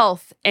mental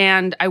health.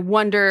 And I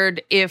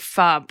wondered if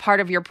part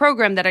of your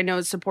program that I know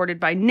is supported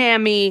by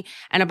NAMI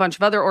and a bunch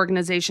of other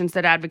organizations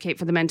that advocate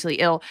for the mentally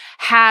ill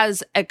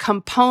has a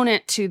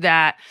component to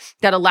that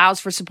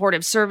allows for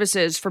supportive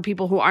services for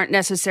people who aren't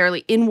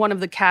necessarily in one of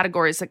the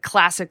categories that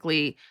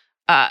classically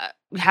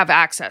have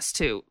access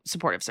to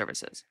supportive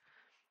services.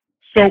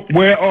 So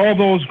where all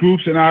those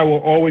groups and I will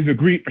always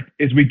agree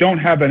is we don't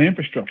have that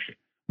infrastructure.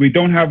 We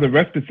don't have the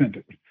respite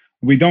centers.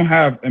 We don't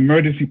have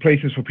emergency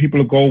places for people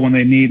to go when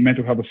they need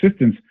mental health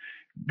assistance.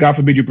 God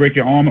forbid you break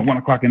your arm at 1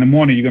 o'clock in the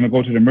morning, you're going to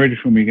go to the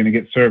emergency room, you're going to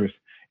get service.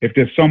 If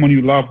there's someone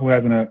you love who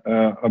has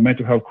a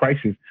mental health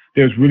crisis,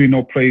 there's really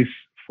no place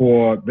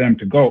for them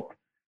to go.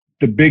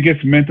 The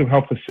biggest mental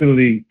health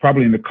facility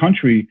probably in the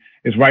country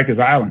is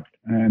Rikers Island.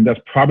 And that's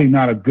probably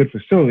not a good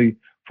facility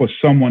for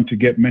someone to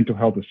get mental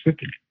health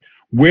assistance.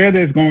 Where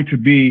there's going to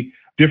be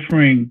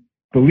differing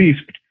beliefs,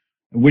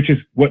 which is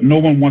what no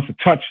one wants to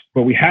touch,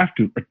 but we have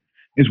to,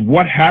 is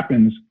what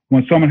happens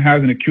when someone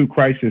has an acute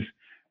crisis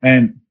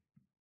and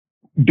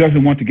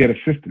doesn't want to get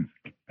assistance.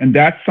 And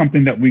that's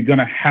something that we're going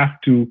to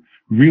have to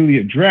really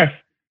address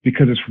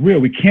because it's real.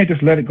 We can't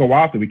just let it go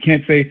out there. We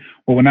can't say,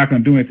 well, we're not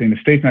going to do anything. The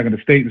state's not going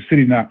to state, the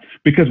city's not.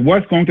 Because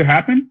what's going to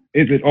happen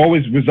is it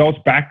always results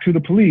back to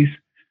the police,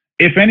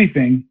 if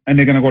anything, and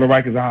they're going to go to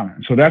Rikers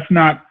Island. So that's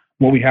not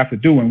what we have to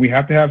do. And we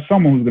have to have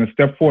someone who's going to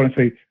step forward and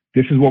say,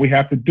 this is what we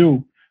have to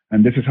do,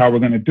 and this is how we're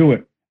going to do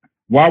it.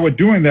 While we're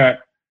doing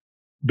that,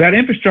 that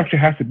infrastructure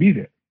has to be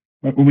there.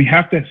 We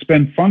have to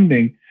spend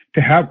funding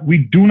to have, we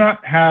do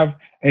not have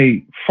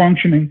a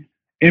functioning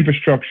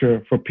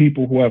infrastructure for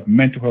people who have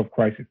mental health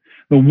crisis.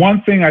 The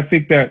one thing I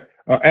think that,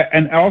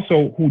 and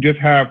also who just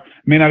have,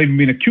 may not even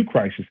be an acute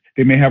crisis,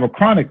 they may have a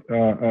chronic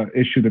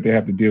issue that they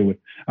have to deal with.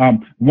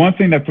 One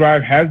thing that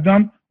Thrive has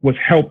done was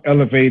help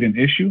elevate an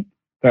issue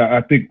that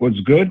I think was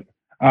good.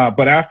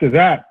 But after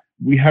that,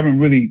 we haven't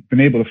really been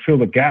able to fill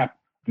the gap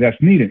that's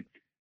needed.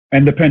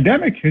 And the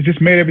pandemic has just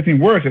made everything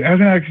worse. It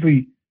hasn't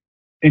actually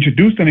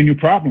introduced any new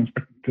problems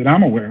that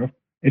I'm aware of.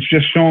 It's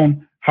just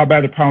shown how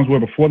bad the problems were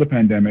before the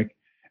pandemic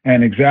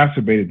and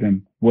exacerbated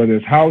them, whether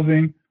it's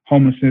housing,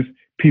 homelessness,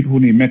 people who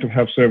need mental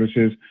health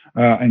services,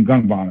 and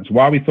gun violence.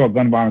 Why we thought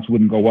gun violence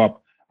wouldn't go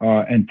up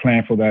and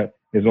plan for that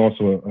is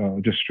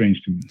also just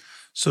strange to me.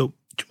 So,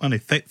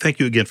 Jumaane, thank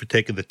you again for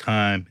taking the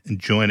time and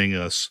joining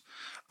us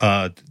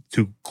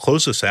to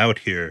close us out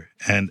here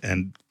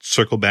and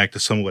circle back to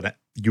some of what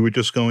you were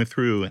just going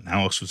through and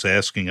Alex was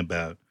asking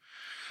about.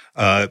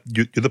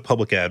 You're the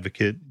public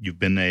advocate. You've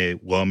been a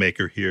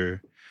lawmaker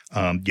here.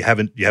 You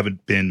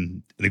haven't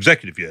been an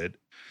executive yet,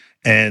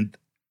 and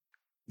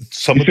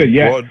some of the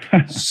broad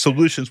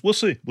solutions. We'll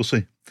see.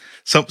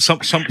 Some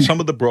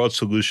of the broad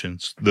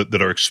solutions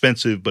that are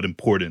expensive but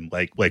important,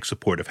 like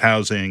supportive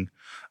housing,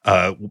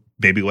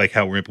 maybe like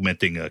how we're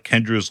implementing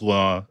Kendra's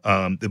law.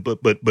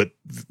 But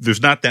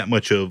there's not that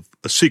much of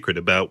a secret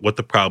about what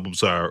the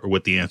problems are or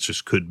what the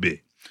answers could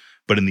be.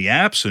 But in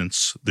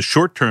the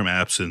short-term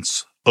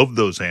absence of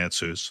those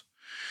answers,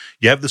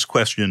 you have this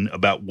question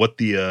about what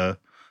the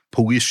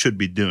police should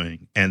be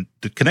doing. And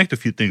to connect a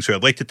few things here,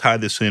 I'd like to tie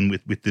this in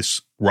with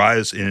this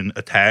rise in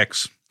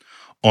attacks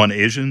on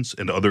Asians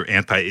and other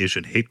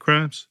anti-Asian hate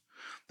crimes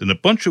that in a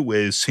bunch of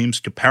ways seems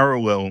to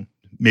parallel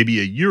maybe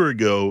a year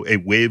ago a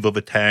wave of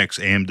attacks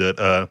aimed at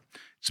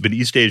it's been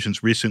East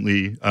Asians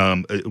recently,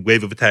 a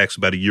wave of attacks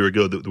about a year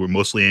ago that were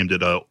mostly aimed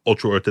at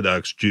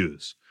ultra-Orthodox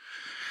Jews.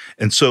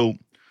 And so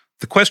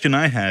the question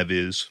I have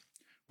is,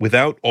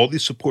 without all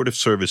these supportive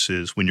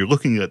services, when you're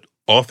looking at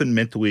often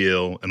mentally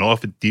ill and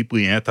often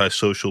deeply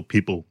antisocial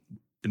people,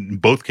 in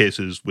both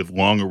cases with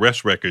long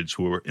arrest records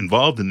who are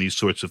involved in these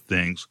sorts of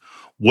things,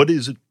 what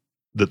is it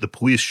that the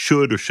police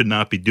should or should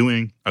not be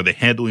doing? Are they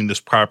handling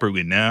this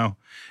properly now?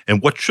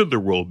 And what should their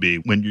role be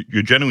when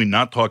you're generally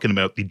not talking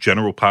about the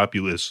general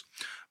populace,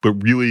 but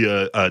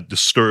really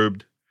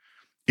disturbed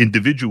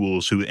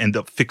individuals who end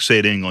up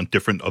fixating on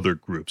different other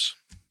groups?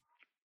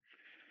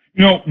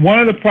 One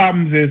of the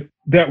problems is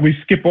that we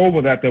skip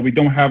over that we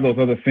don't have those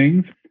other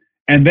things.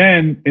 And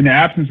then in the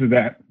absence of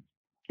that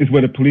is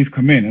where the police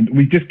come in. And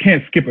we just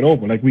can't skip it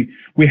over. Like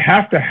we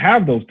have to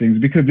have those things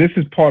because this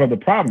is part of the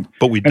problem.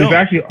 But we don't.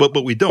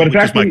 But we don't, which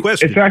is my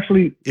question.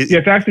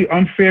 It's actually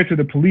unfair to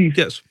the police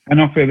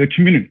and unfair to the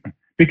community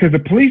because the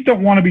police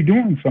don't want to be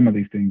doing some of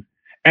these things.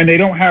 And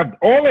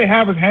all they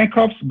have is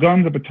handcuffs,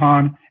 guns, a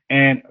baton,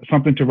 and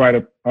something to write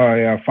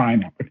a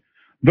fine on.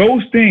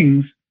 Those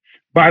things,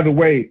 by the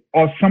way,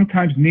 are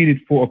sometimes needed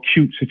for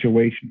acute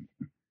situations.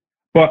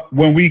 But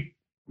when we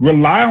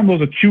rely on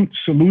those acute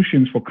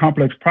solutions for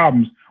complex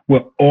problems,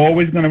 we're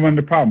always going to run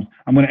into problems.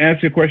 I'm going to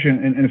answer your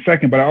question in a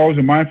second, but I always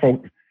remind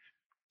folks,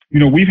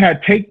 we've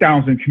had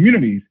takedowns in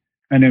communities,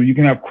 and then you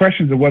can have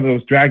questions of whether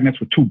those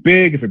dragnets were too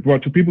big, if it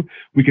brought two people,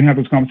 we can have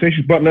those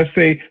conversations. But let's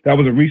say that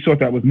was a resource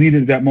that was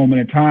needed at that moment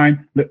in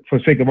time, for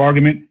sake of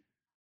argument.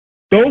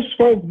 Those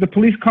folks, the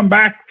police come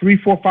back 3,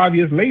 4, 5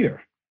 years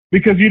later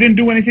because you didn't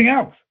do anything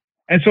else.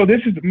 And so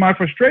this is my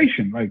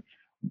frustration.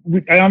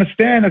 I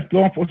understand that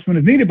law enforcement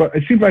is needed, but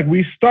it seems like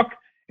we're stuck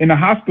in the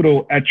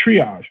hospital at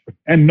triage,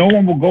 and no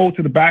one will go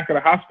to the back of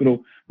the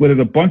hospital where there's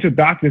a bunch of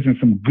doctors and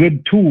some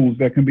good tools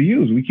that can be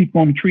used. We keep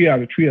going to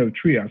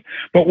triage.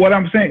 But what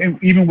I'm saying,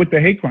 and even with the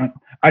hate crime,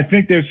 I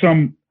think there's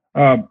some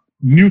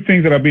new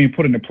things that are being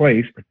put into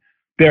place.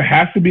 There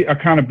has to be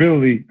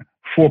accountability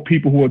for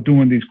people who are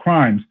doing these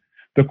crimes.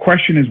 The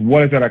question is,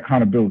 what is that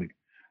accountability?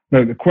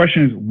 The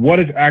question is, what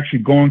is actually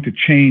going to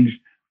change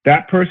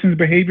that person's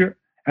behavior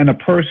and a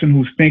person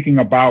who's thinking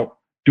about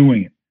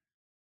doing it?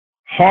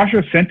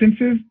 Harsher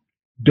sentences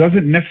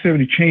doesn't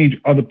necessarily change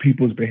other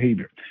people's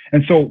behavior.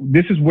 And so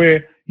this is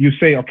where you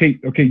say, okay,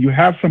 you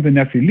have something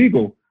that's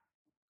illegal,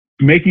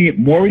 making it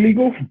more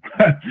illegal?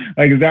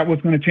 Is that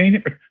what's going to change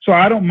it? So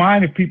I don't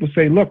mind if people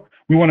say, look,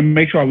 we want to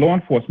make sure our law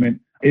enforcement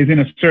is in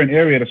a certain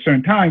area at a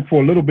certain time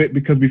for a little bit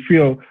because we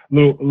feel a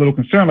little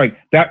concerned.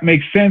 That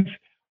makes sense.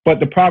 But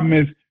the problem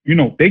is,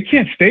 they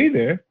can't stay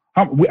there.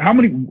 How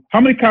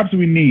many cops do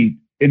we need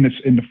in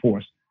the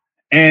force?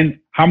 And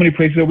how many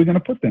places are we going to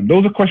put them?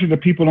 Those are questions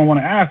that people don't want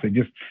to ask. They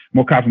just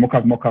more cops.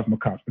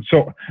 And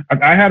so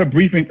I had a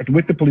briefing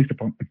with the police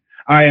department.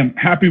 I am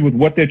happy with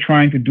what they're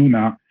trying to do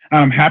now.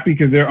 I'm happy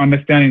because they're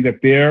understanding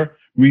that their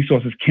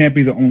resources can't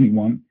be the only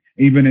one,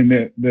 even in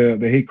the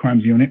hate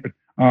crimes unit.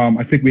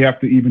 I think we have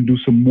to even do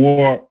some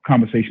more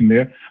conversation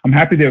there. I'm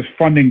happy there's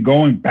funding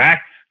going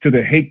back to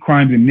the hate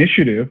crimes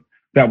initiative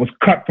that was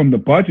cut from the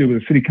budget with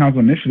the city council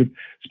initiative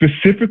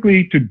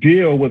specifically to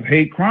deal with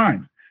hate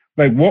crimes.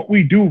 What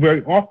we do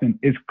very often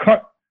is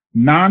cut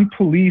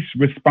non-police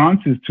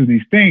responses to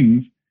these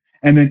things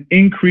and then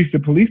increase the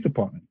police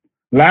department.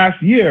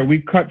 Last year, we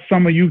cut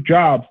summer youth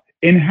jobs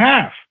in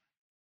half.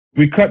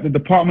 We cut the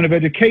Department of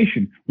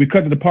Education. We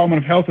cut the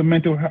Department of Health and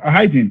Mental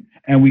Hygiene,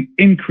 and we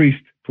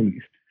increased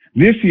police.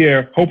 This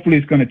year, hopefully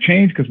it's going to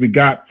change because we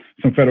got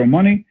some federal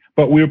money,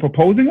 but we're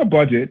proposing a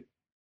budget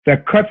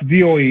that cuts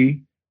DOE,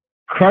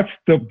 cuts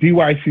the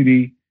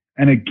DYCD,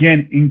 and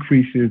again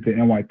increases the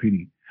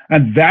NYPD.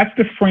 And that's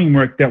the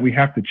framework that we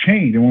have to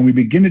change. And when we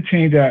begin to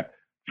change that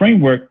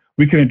framework,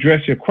 we can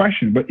address your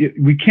question. But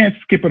we can't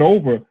skip it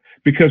over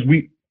because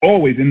we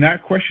always, in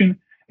that question,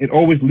 it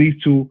always leads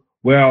to,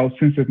 well,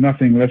 since there's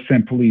nothing, let's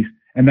send police.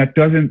 And that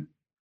doesn't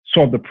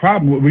solve the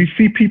problem. We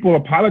see people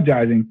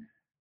apologizing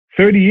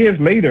 30 years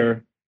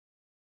later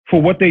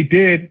for what they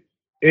did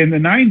in the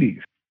 90s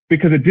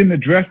because it didn't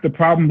address the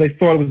problem they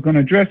thought it was going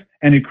to address,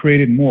 and it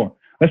created more.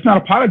 Let's not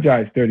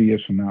apologize 30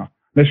 years from now.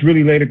 Let's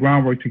really lay the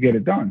groundwork to get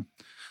it done.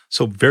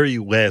 So very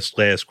last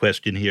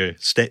question here,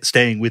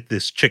 staying with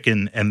this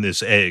chicken and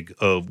this egg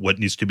of what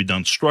needs to be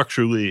done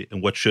structurally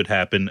and what should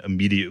happen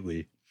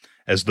immediately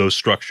as those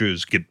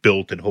structures get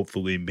built and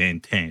hopefully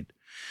maintained.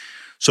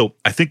 So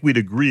I think we'd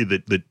agree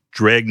that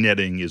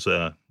dragnetting is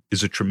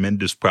a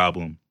tremendous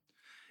problem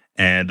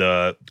and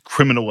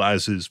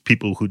criminalizes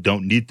people who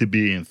don't need to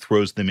be and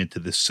throws them into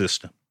this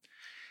system.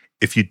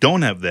 If you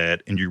don't have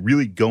that and you're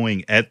really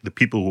going at the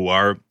people who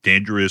are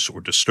dangerous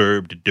or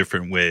disturbed in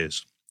different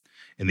ways,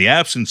 in the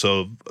absence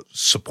of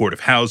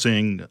supportive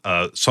housing,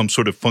 some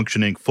sort of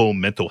functioning full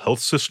mental health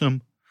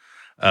system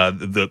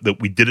that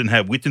we didn't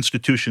have with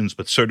institutions,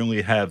 but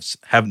certainly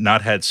have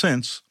not had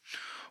since,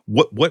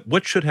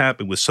 what should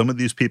happen with some of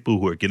these people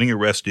who are getting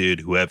arrested,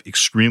 who have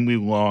extremely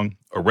long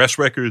arrest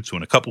records, who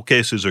in a couple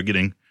cases are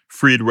getting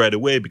freed right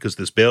away because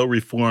this bail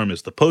reform,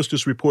 as the Post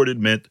has reported,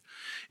 meant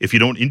if you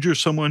don't injure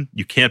someone,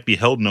 you can't be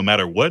held no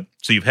matter what.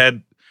 So you've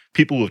had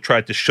people who have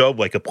tried to shove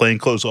like a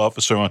plainclothes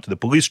officer onto the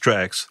police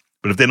tracks,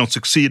 but if they don't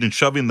succeed in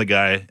shoving the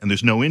guy and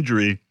there's no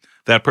injury,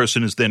 that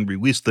person is then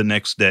released the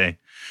next day.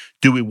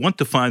 Do we want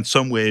to find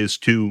some ways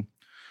to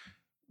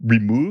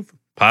remove,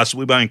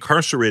 possibly by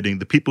incarcerating,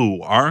 the people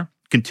who are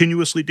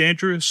continuously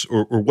dangerous,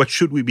 or what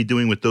should we be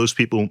doing with those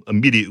people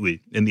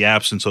immediately in the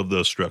absence of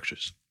those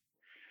structures?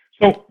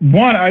 So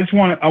one, I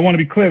want to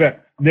be clear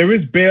that there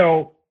is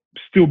bail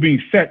still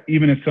being set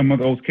even in some of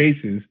those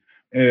cases.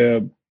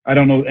 I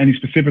don't know any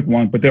specific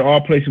ones, but there are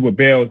places where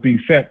bail is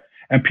being set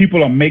and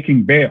people are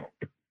making bail.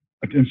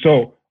 And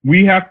so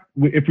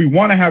if we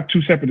want to have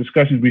two separate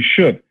discussions, we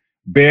should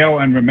bail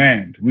and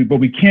remand.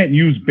 But we can't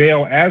use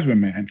bail as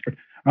remand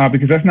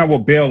because that's not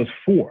what bail is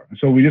for.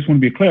 So we just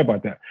want to be clear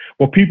about that.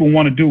 What people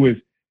want to do is,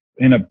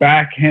 in a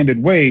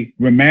backhanded way,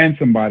 remand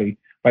somebody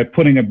by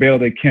putting a bail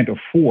they can't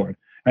afford.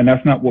 And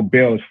that's not what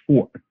bail is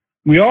for.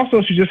 We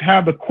also should just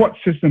have the court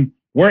system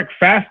work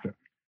faster.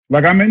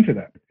 Like, I'm into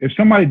that. If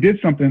somebody did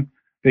something,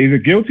 they're either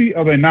guilty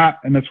or they're not,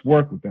 and let's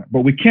work with that.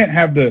 But we can't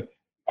have the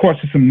court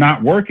system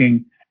not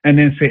working and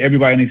then say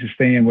everybody needs to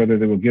stay in whether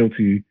they were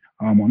guilty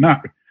or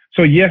not.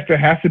 So yes, there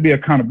has to be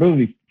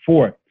accountability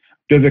for it.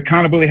 Does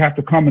accountability have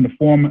to come in the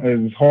form of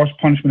as harsh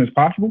punishment as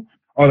possible?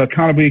 Or the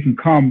accountability can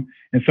come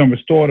in some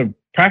restorative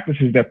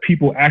practices that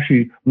people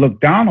actually look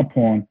down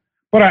upon,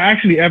 but are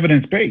actually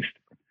evidence-based.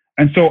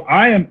 And so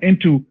I am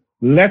into,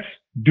 let's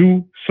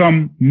do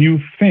some new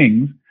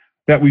things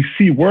that we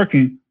see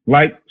working,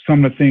 like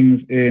some of the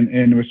things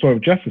in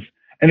restorative justice.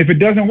 And if it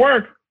doesn't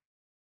work,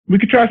 we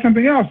could try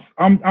something else.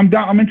 I'm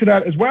into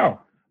that as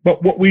well.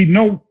 But what we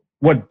know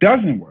what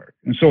doesn't work.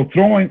 And so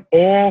throwing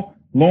all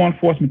law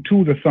enforcement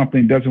tools at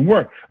something doesn't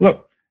work.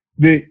 Look,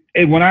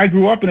 when I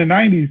grew up in the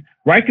 90s,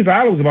 Rikers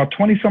Island was about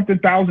 20-something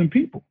thousand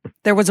people.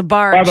 There was a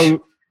barge.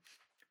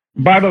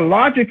 By the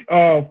logic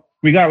of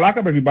we got to lock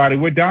up everybody,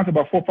 we're down to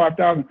about 4,000 or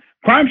 5,000.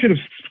 Crime should have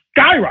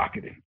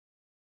skyrocketed.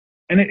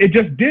 And it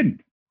just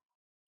didn't.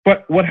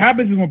 But what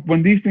happens is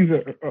when these things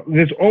are,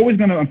 there's always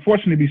going to,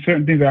 unfortunately, be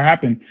certain things that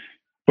happen.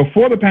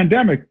 Before the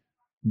pandemic,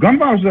 gun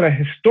violence was at a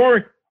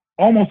historic,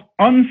 almost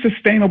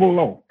unsustainable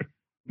low.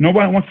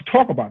 Nobody wants to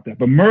talk about that.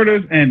 But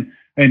murders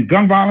and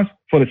gun violence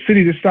for the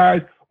city this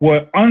size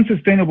were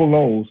unsustainable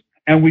lows.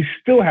 And we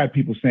still have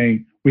people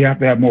saying we have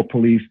to have more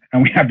police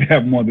and we have to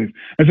have more of this.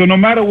 And so no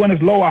matter when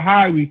it's low or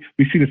high, we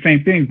see the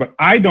same things. But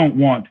I don't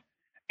want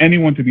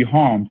anyone to be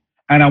harmed.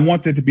 And I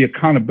want there to be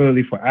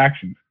accountability for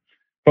actions.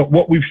 But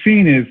what we've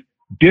seen is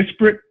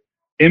disparate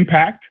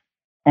impact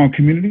on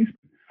communities.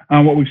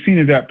 What we've seen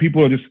is that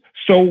people are just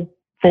so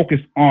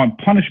focused on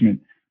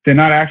punishment, they're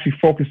not actually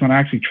focused on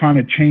actually trying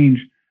to change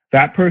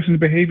that person's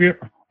behavior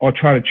or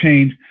try to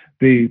change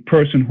the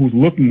person who's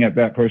looking at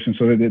that person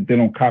so that they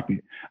don't copy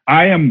it.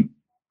 I am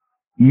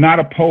not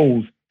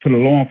opposed to the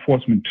law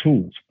enforcement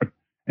tools.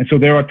 And so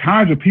there are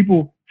times where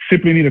people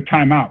simply need a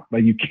timeout.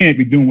 Like, you can't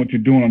be doing what you're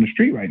doing on the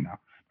street right now.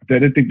 I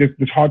think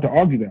it's hard to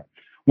argue that.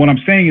 What I'm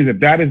saying is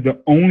that is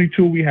the only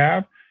tool we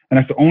have, and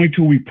that's the only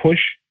tool we push,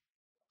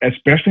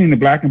 especially in the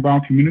Black and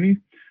brown community.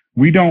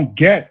 We don't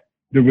get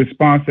the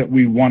response that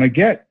we want to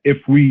get. If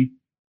we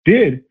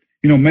did,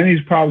 many of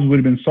these problems would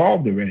have been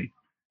solved already,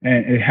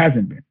 and it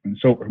hasn't been. And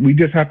so we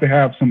just have to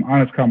have some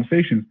honest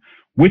conversations,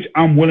 which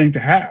I'm willing to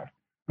have.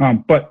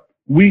 But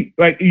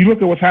you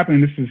look at what's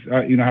happening. This is,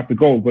 I have to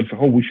go, but it's a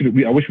whole.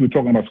 I wish we were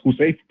talking about school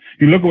safety.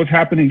 You look at what's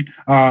happening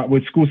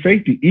with school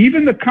safety.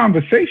 Even the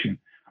conversation,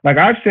 like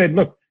I've said,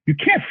 look, you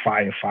can't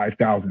fire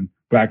 5,000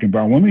 Black and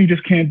brown women. You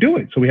just can't do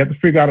it. So we have to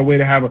figure out a way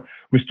to have a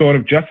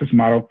restorative justice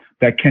model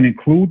that can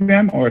include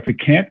them, or if it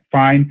can't,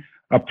 find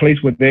a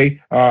place where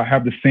they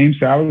have the same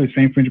salary, the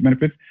same fringe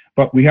benefits.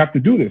 But we have to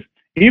do this.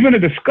 Even a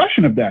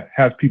discussion of that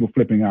has people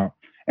flipping out.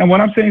 And what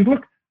I'm saying is,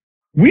 look,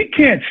 we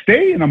can't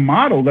stay in a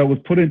model that was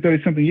put in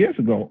 30-something years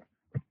ago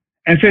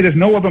and say there's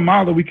no other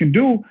model that we can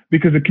do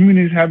because the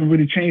communities haven't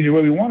really changed the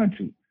way we wanted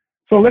to.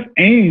 So let's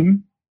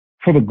aim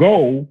for the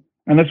goal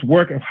and let's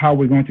work at how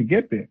we're going to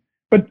get there.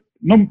 But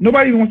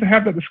nobody even wants to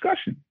have that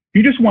discussion.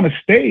 You just want to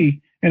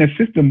stay in a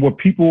system where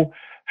people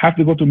have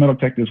to go through metal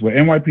detectors, where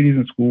NYPD is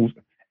in schools.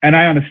 And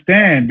I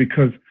understand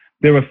because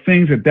there are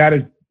things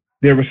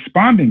they're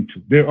responding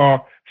to. There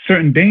are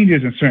certain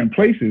dangers in certain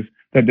places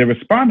that they're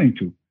responding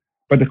to.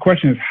 But the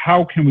question is,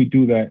 how can we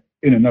do that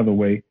in another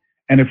way?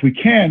 And if we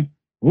can,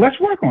 let's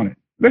work on it.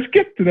 Let's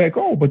get to that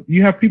goal. But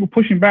you have people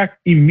pushing back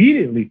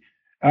immediately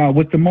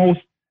with the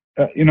most,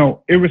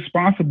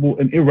 irresponsible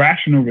and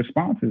irrational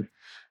responses.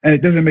 And it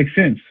doesn't make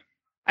sense.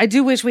 I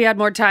do wish we had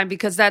more time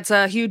because that's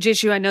a huge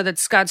issue. I know that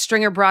Scott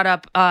Stringer brought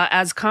up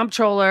as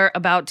comptroller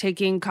about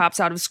taking cops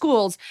out of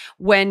schools.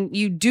 When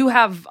you do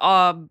have,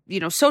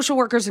 social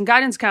workers and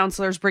guidance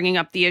counselors bringing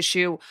up the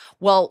issue,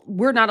 well,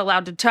 we're not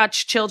allowed to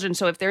touch children.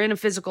 So if they're in a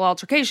physical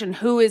altercation,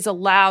 who is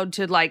allowed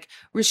to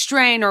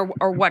restrain or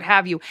what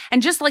have you?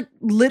 And just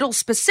little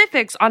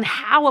specifics on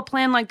how a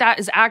plan like that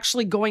is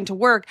actually going to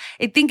work,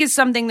 I think is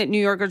something that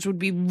New Yorkers would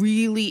be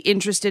really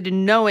interested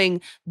in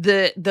knowing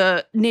the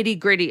nitty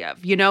gritty of.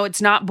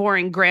 It's not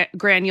boring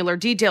granular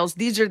details.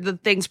 These are the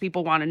things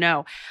people want to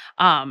know.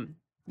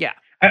 Yeah.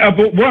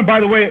 But by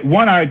the way,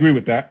 I agree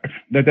with that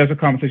there's a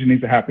conversation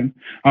needs to happen.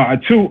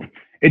 Two,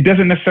 it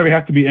doesn't necessarily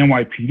have to be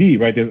NYPD,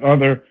 right? There's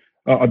other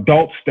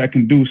adults that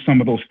can do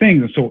some of those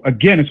things. And so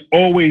again, it's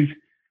always,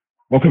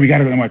 okay, we got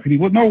to go to NYPD.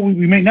 Well, no,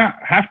 we may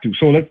not have to.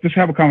 So let's just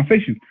have a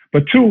conversation.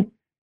 But two,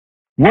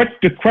 what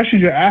the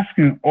questions you're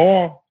asking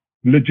are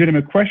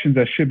legitimate questions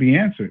that should be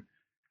answered.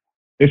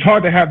 It's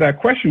hard to have that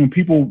question when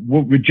people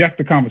will reject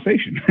the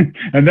conversation.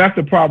 And that's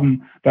the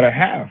problem that I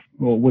have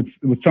with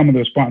some of the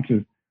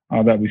responses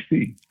that we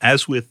see.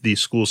 As with the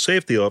school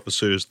safety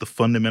officers, the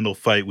fundamental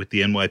fight with the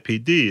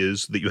NYPD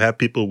is that you have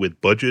people with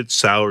budgets,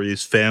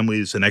 salaries,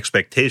 families, and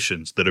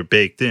expectations that are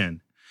baked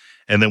in.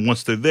 And then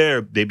once they're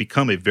there, they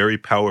become a very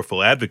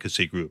powerful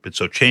advocacy group. And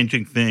so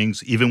changing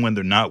things, even when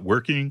they're not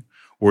working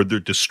or they're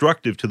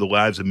destructive to the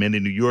lives of many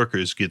New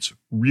Yorkers, gets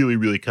really,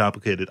 really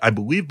complicated. I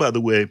believe, by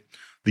the way,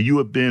 that you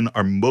have been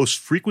our most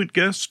frequent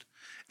guest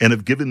and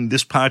have given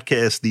this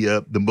podcast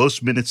the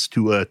most minutes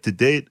to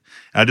date.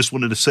 I just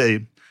wanted to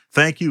say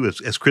thank you.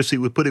 As Chrissy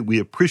would put it, we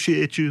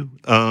appreciate you.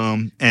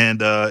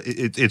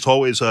 It's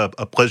always a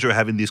pleasure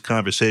having these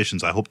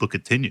conversations. I hope they'll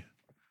continue.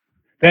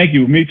 Thank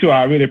you. Me too.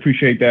 I really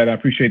appreciate that. I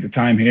appreciate the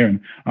time here.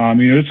 And,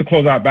 just to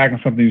close out back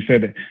on something you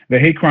said, the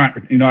hate crime,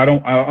 I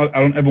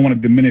don't ever want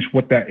to diminish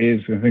what that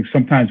is. I think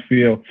sometimes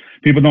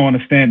people don't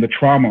understand the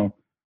trauma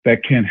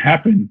that can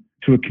happen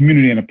to a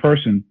community and a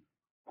person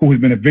who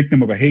has been a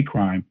victim of a hate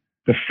crime,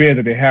 the fear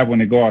that they have when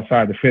they go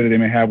outside, the fear that they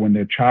may have when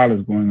their child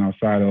is going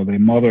outside, or their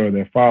mother or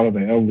their father,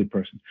 their elderly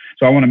person.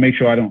 So I want to make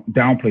sure I don't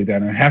downplay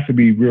that. And it has to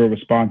be real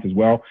response as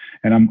well.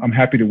 And I'm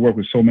happy to work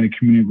with so many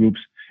community groups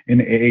in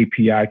the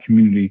AAPI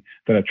community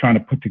that are trying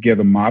to put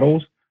together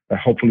models that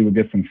hopefully will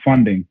get some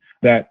funding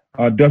that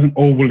doesn't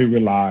overly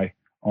rely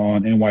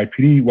on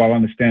NYPD, while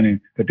understanding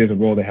that there's a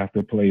role they have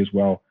to play as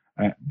well.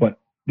 But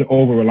the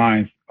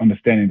over-reliance,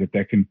 understanding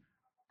that can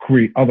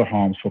create other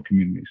harms for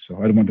communities. So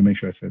I wanted to make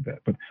sure I said that.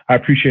 But I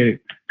appreciate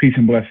it. Peace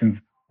and blessings.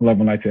 Love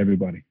and light to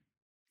everybody.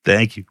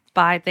 Thank you.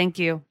 Bye. Thank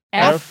you.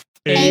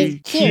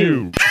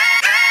 FAQ.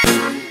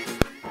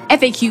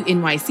 FAQ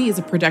NYC is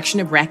a production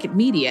of Racket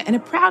Media and a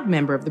proud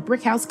member of the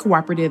Brickhouse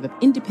Cooperative of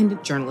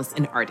Independent Journalists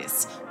and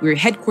Artists. We're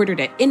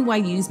headquartered at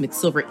NYU's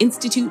McSilver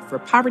Institute for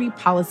Poverty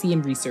Policy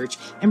and Research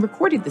and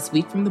recorded this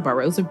week from the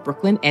boroughs of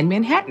Brooklyn and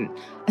Manhattan.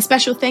 A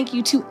special thank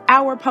you to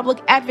our public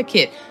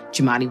advocate,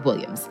 Jamani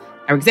Williams.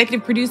 Our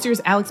executive producers,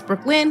 Alex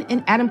Brooklyn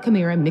and Adam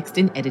Kamara, mixed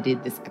and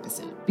edited this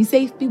episode. Be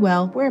safe, be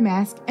well, wear a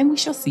mask, and we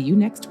shall see you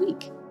next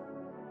week.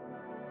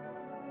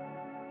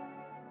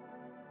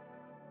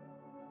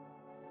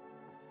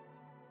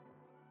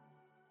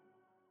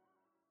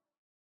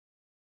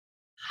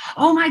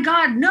 Oh my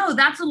God, no,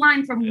 that's a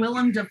line from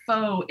Willem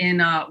Dafoe in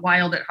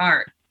Wild at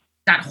Heart.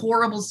 That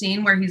horrible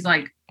scene where he's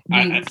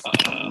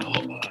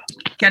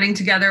getting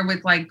together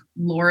with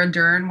Laura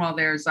Dern while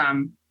there's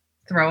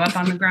throw up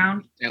on the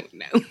ground. No.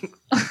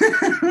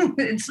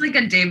 It's like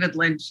a David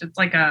Lynch. It's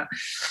like a...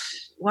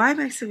 Why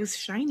am I so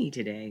shiny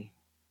today?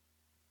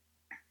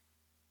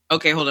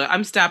 Okay, hold on.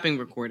 I'm stopping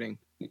recording.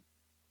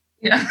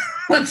 Yeah,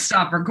 let's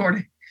stop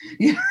recording.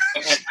 Yeah.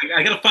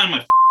 I got to find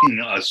my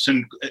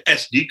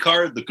SD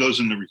card that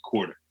goes in the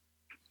recorder.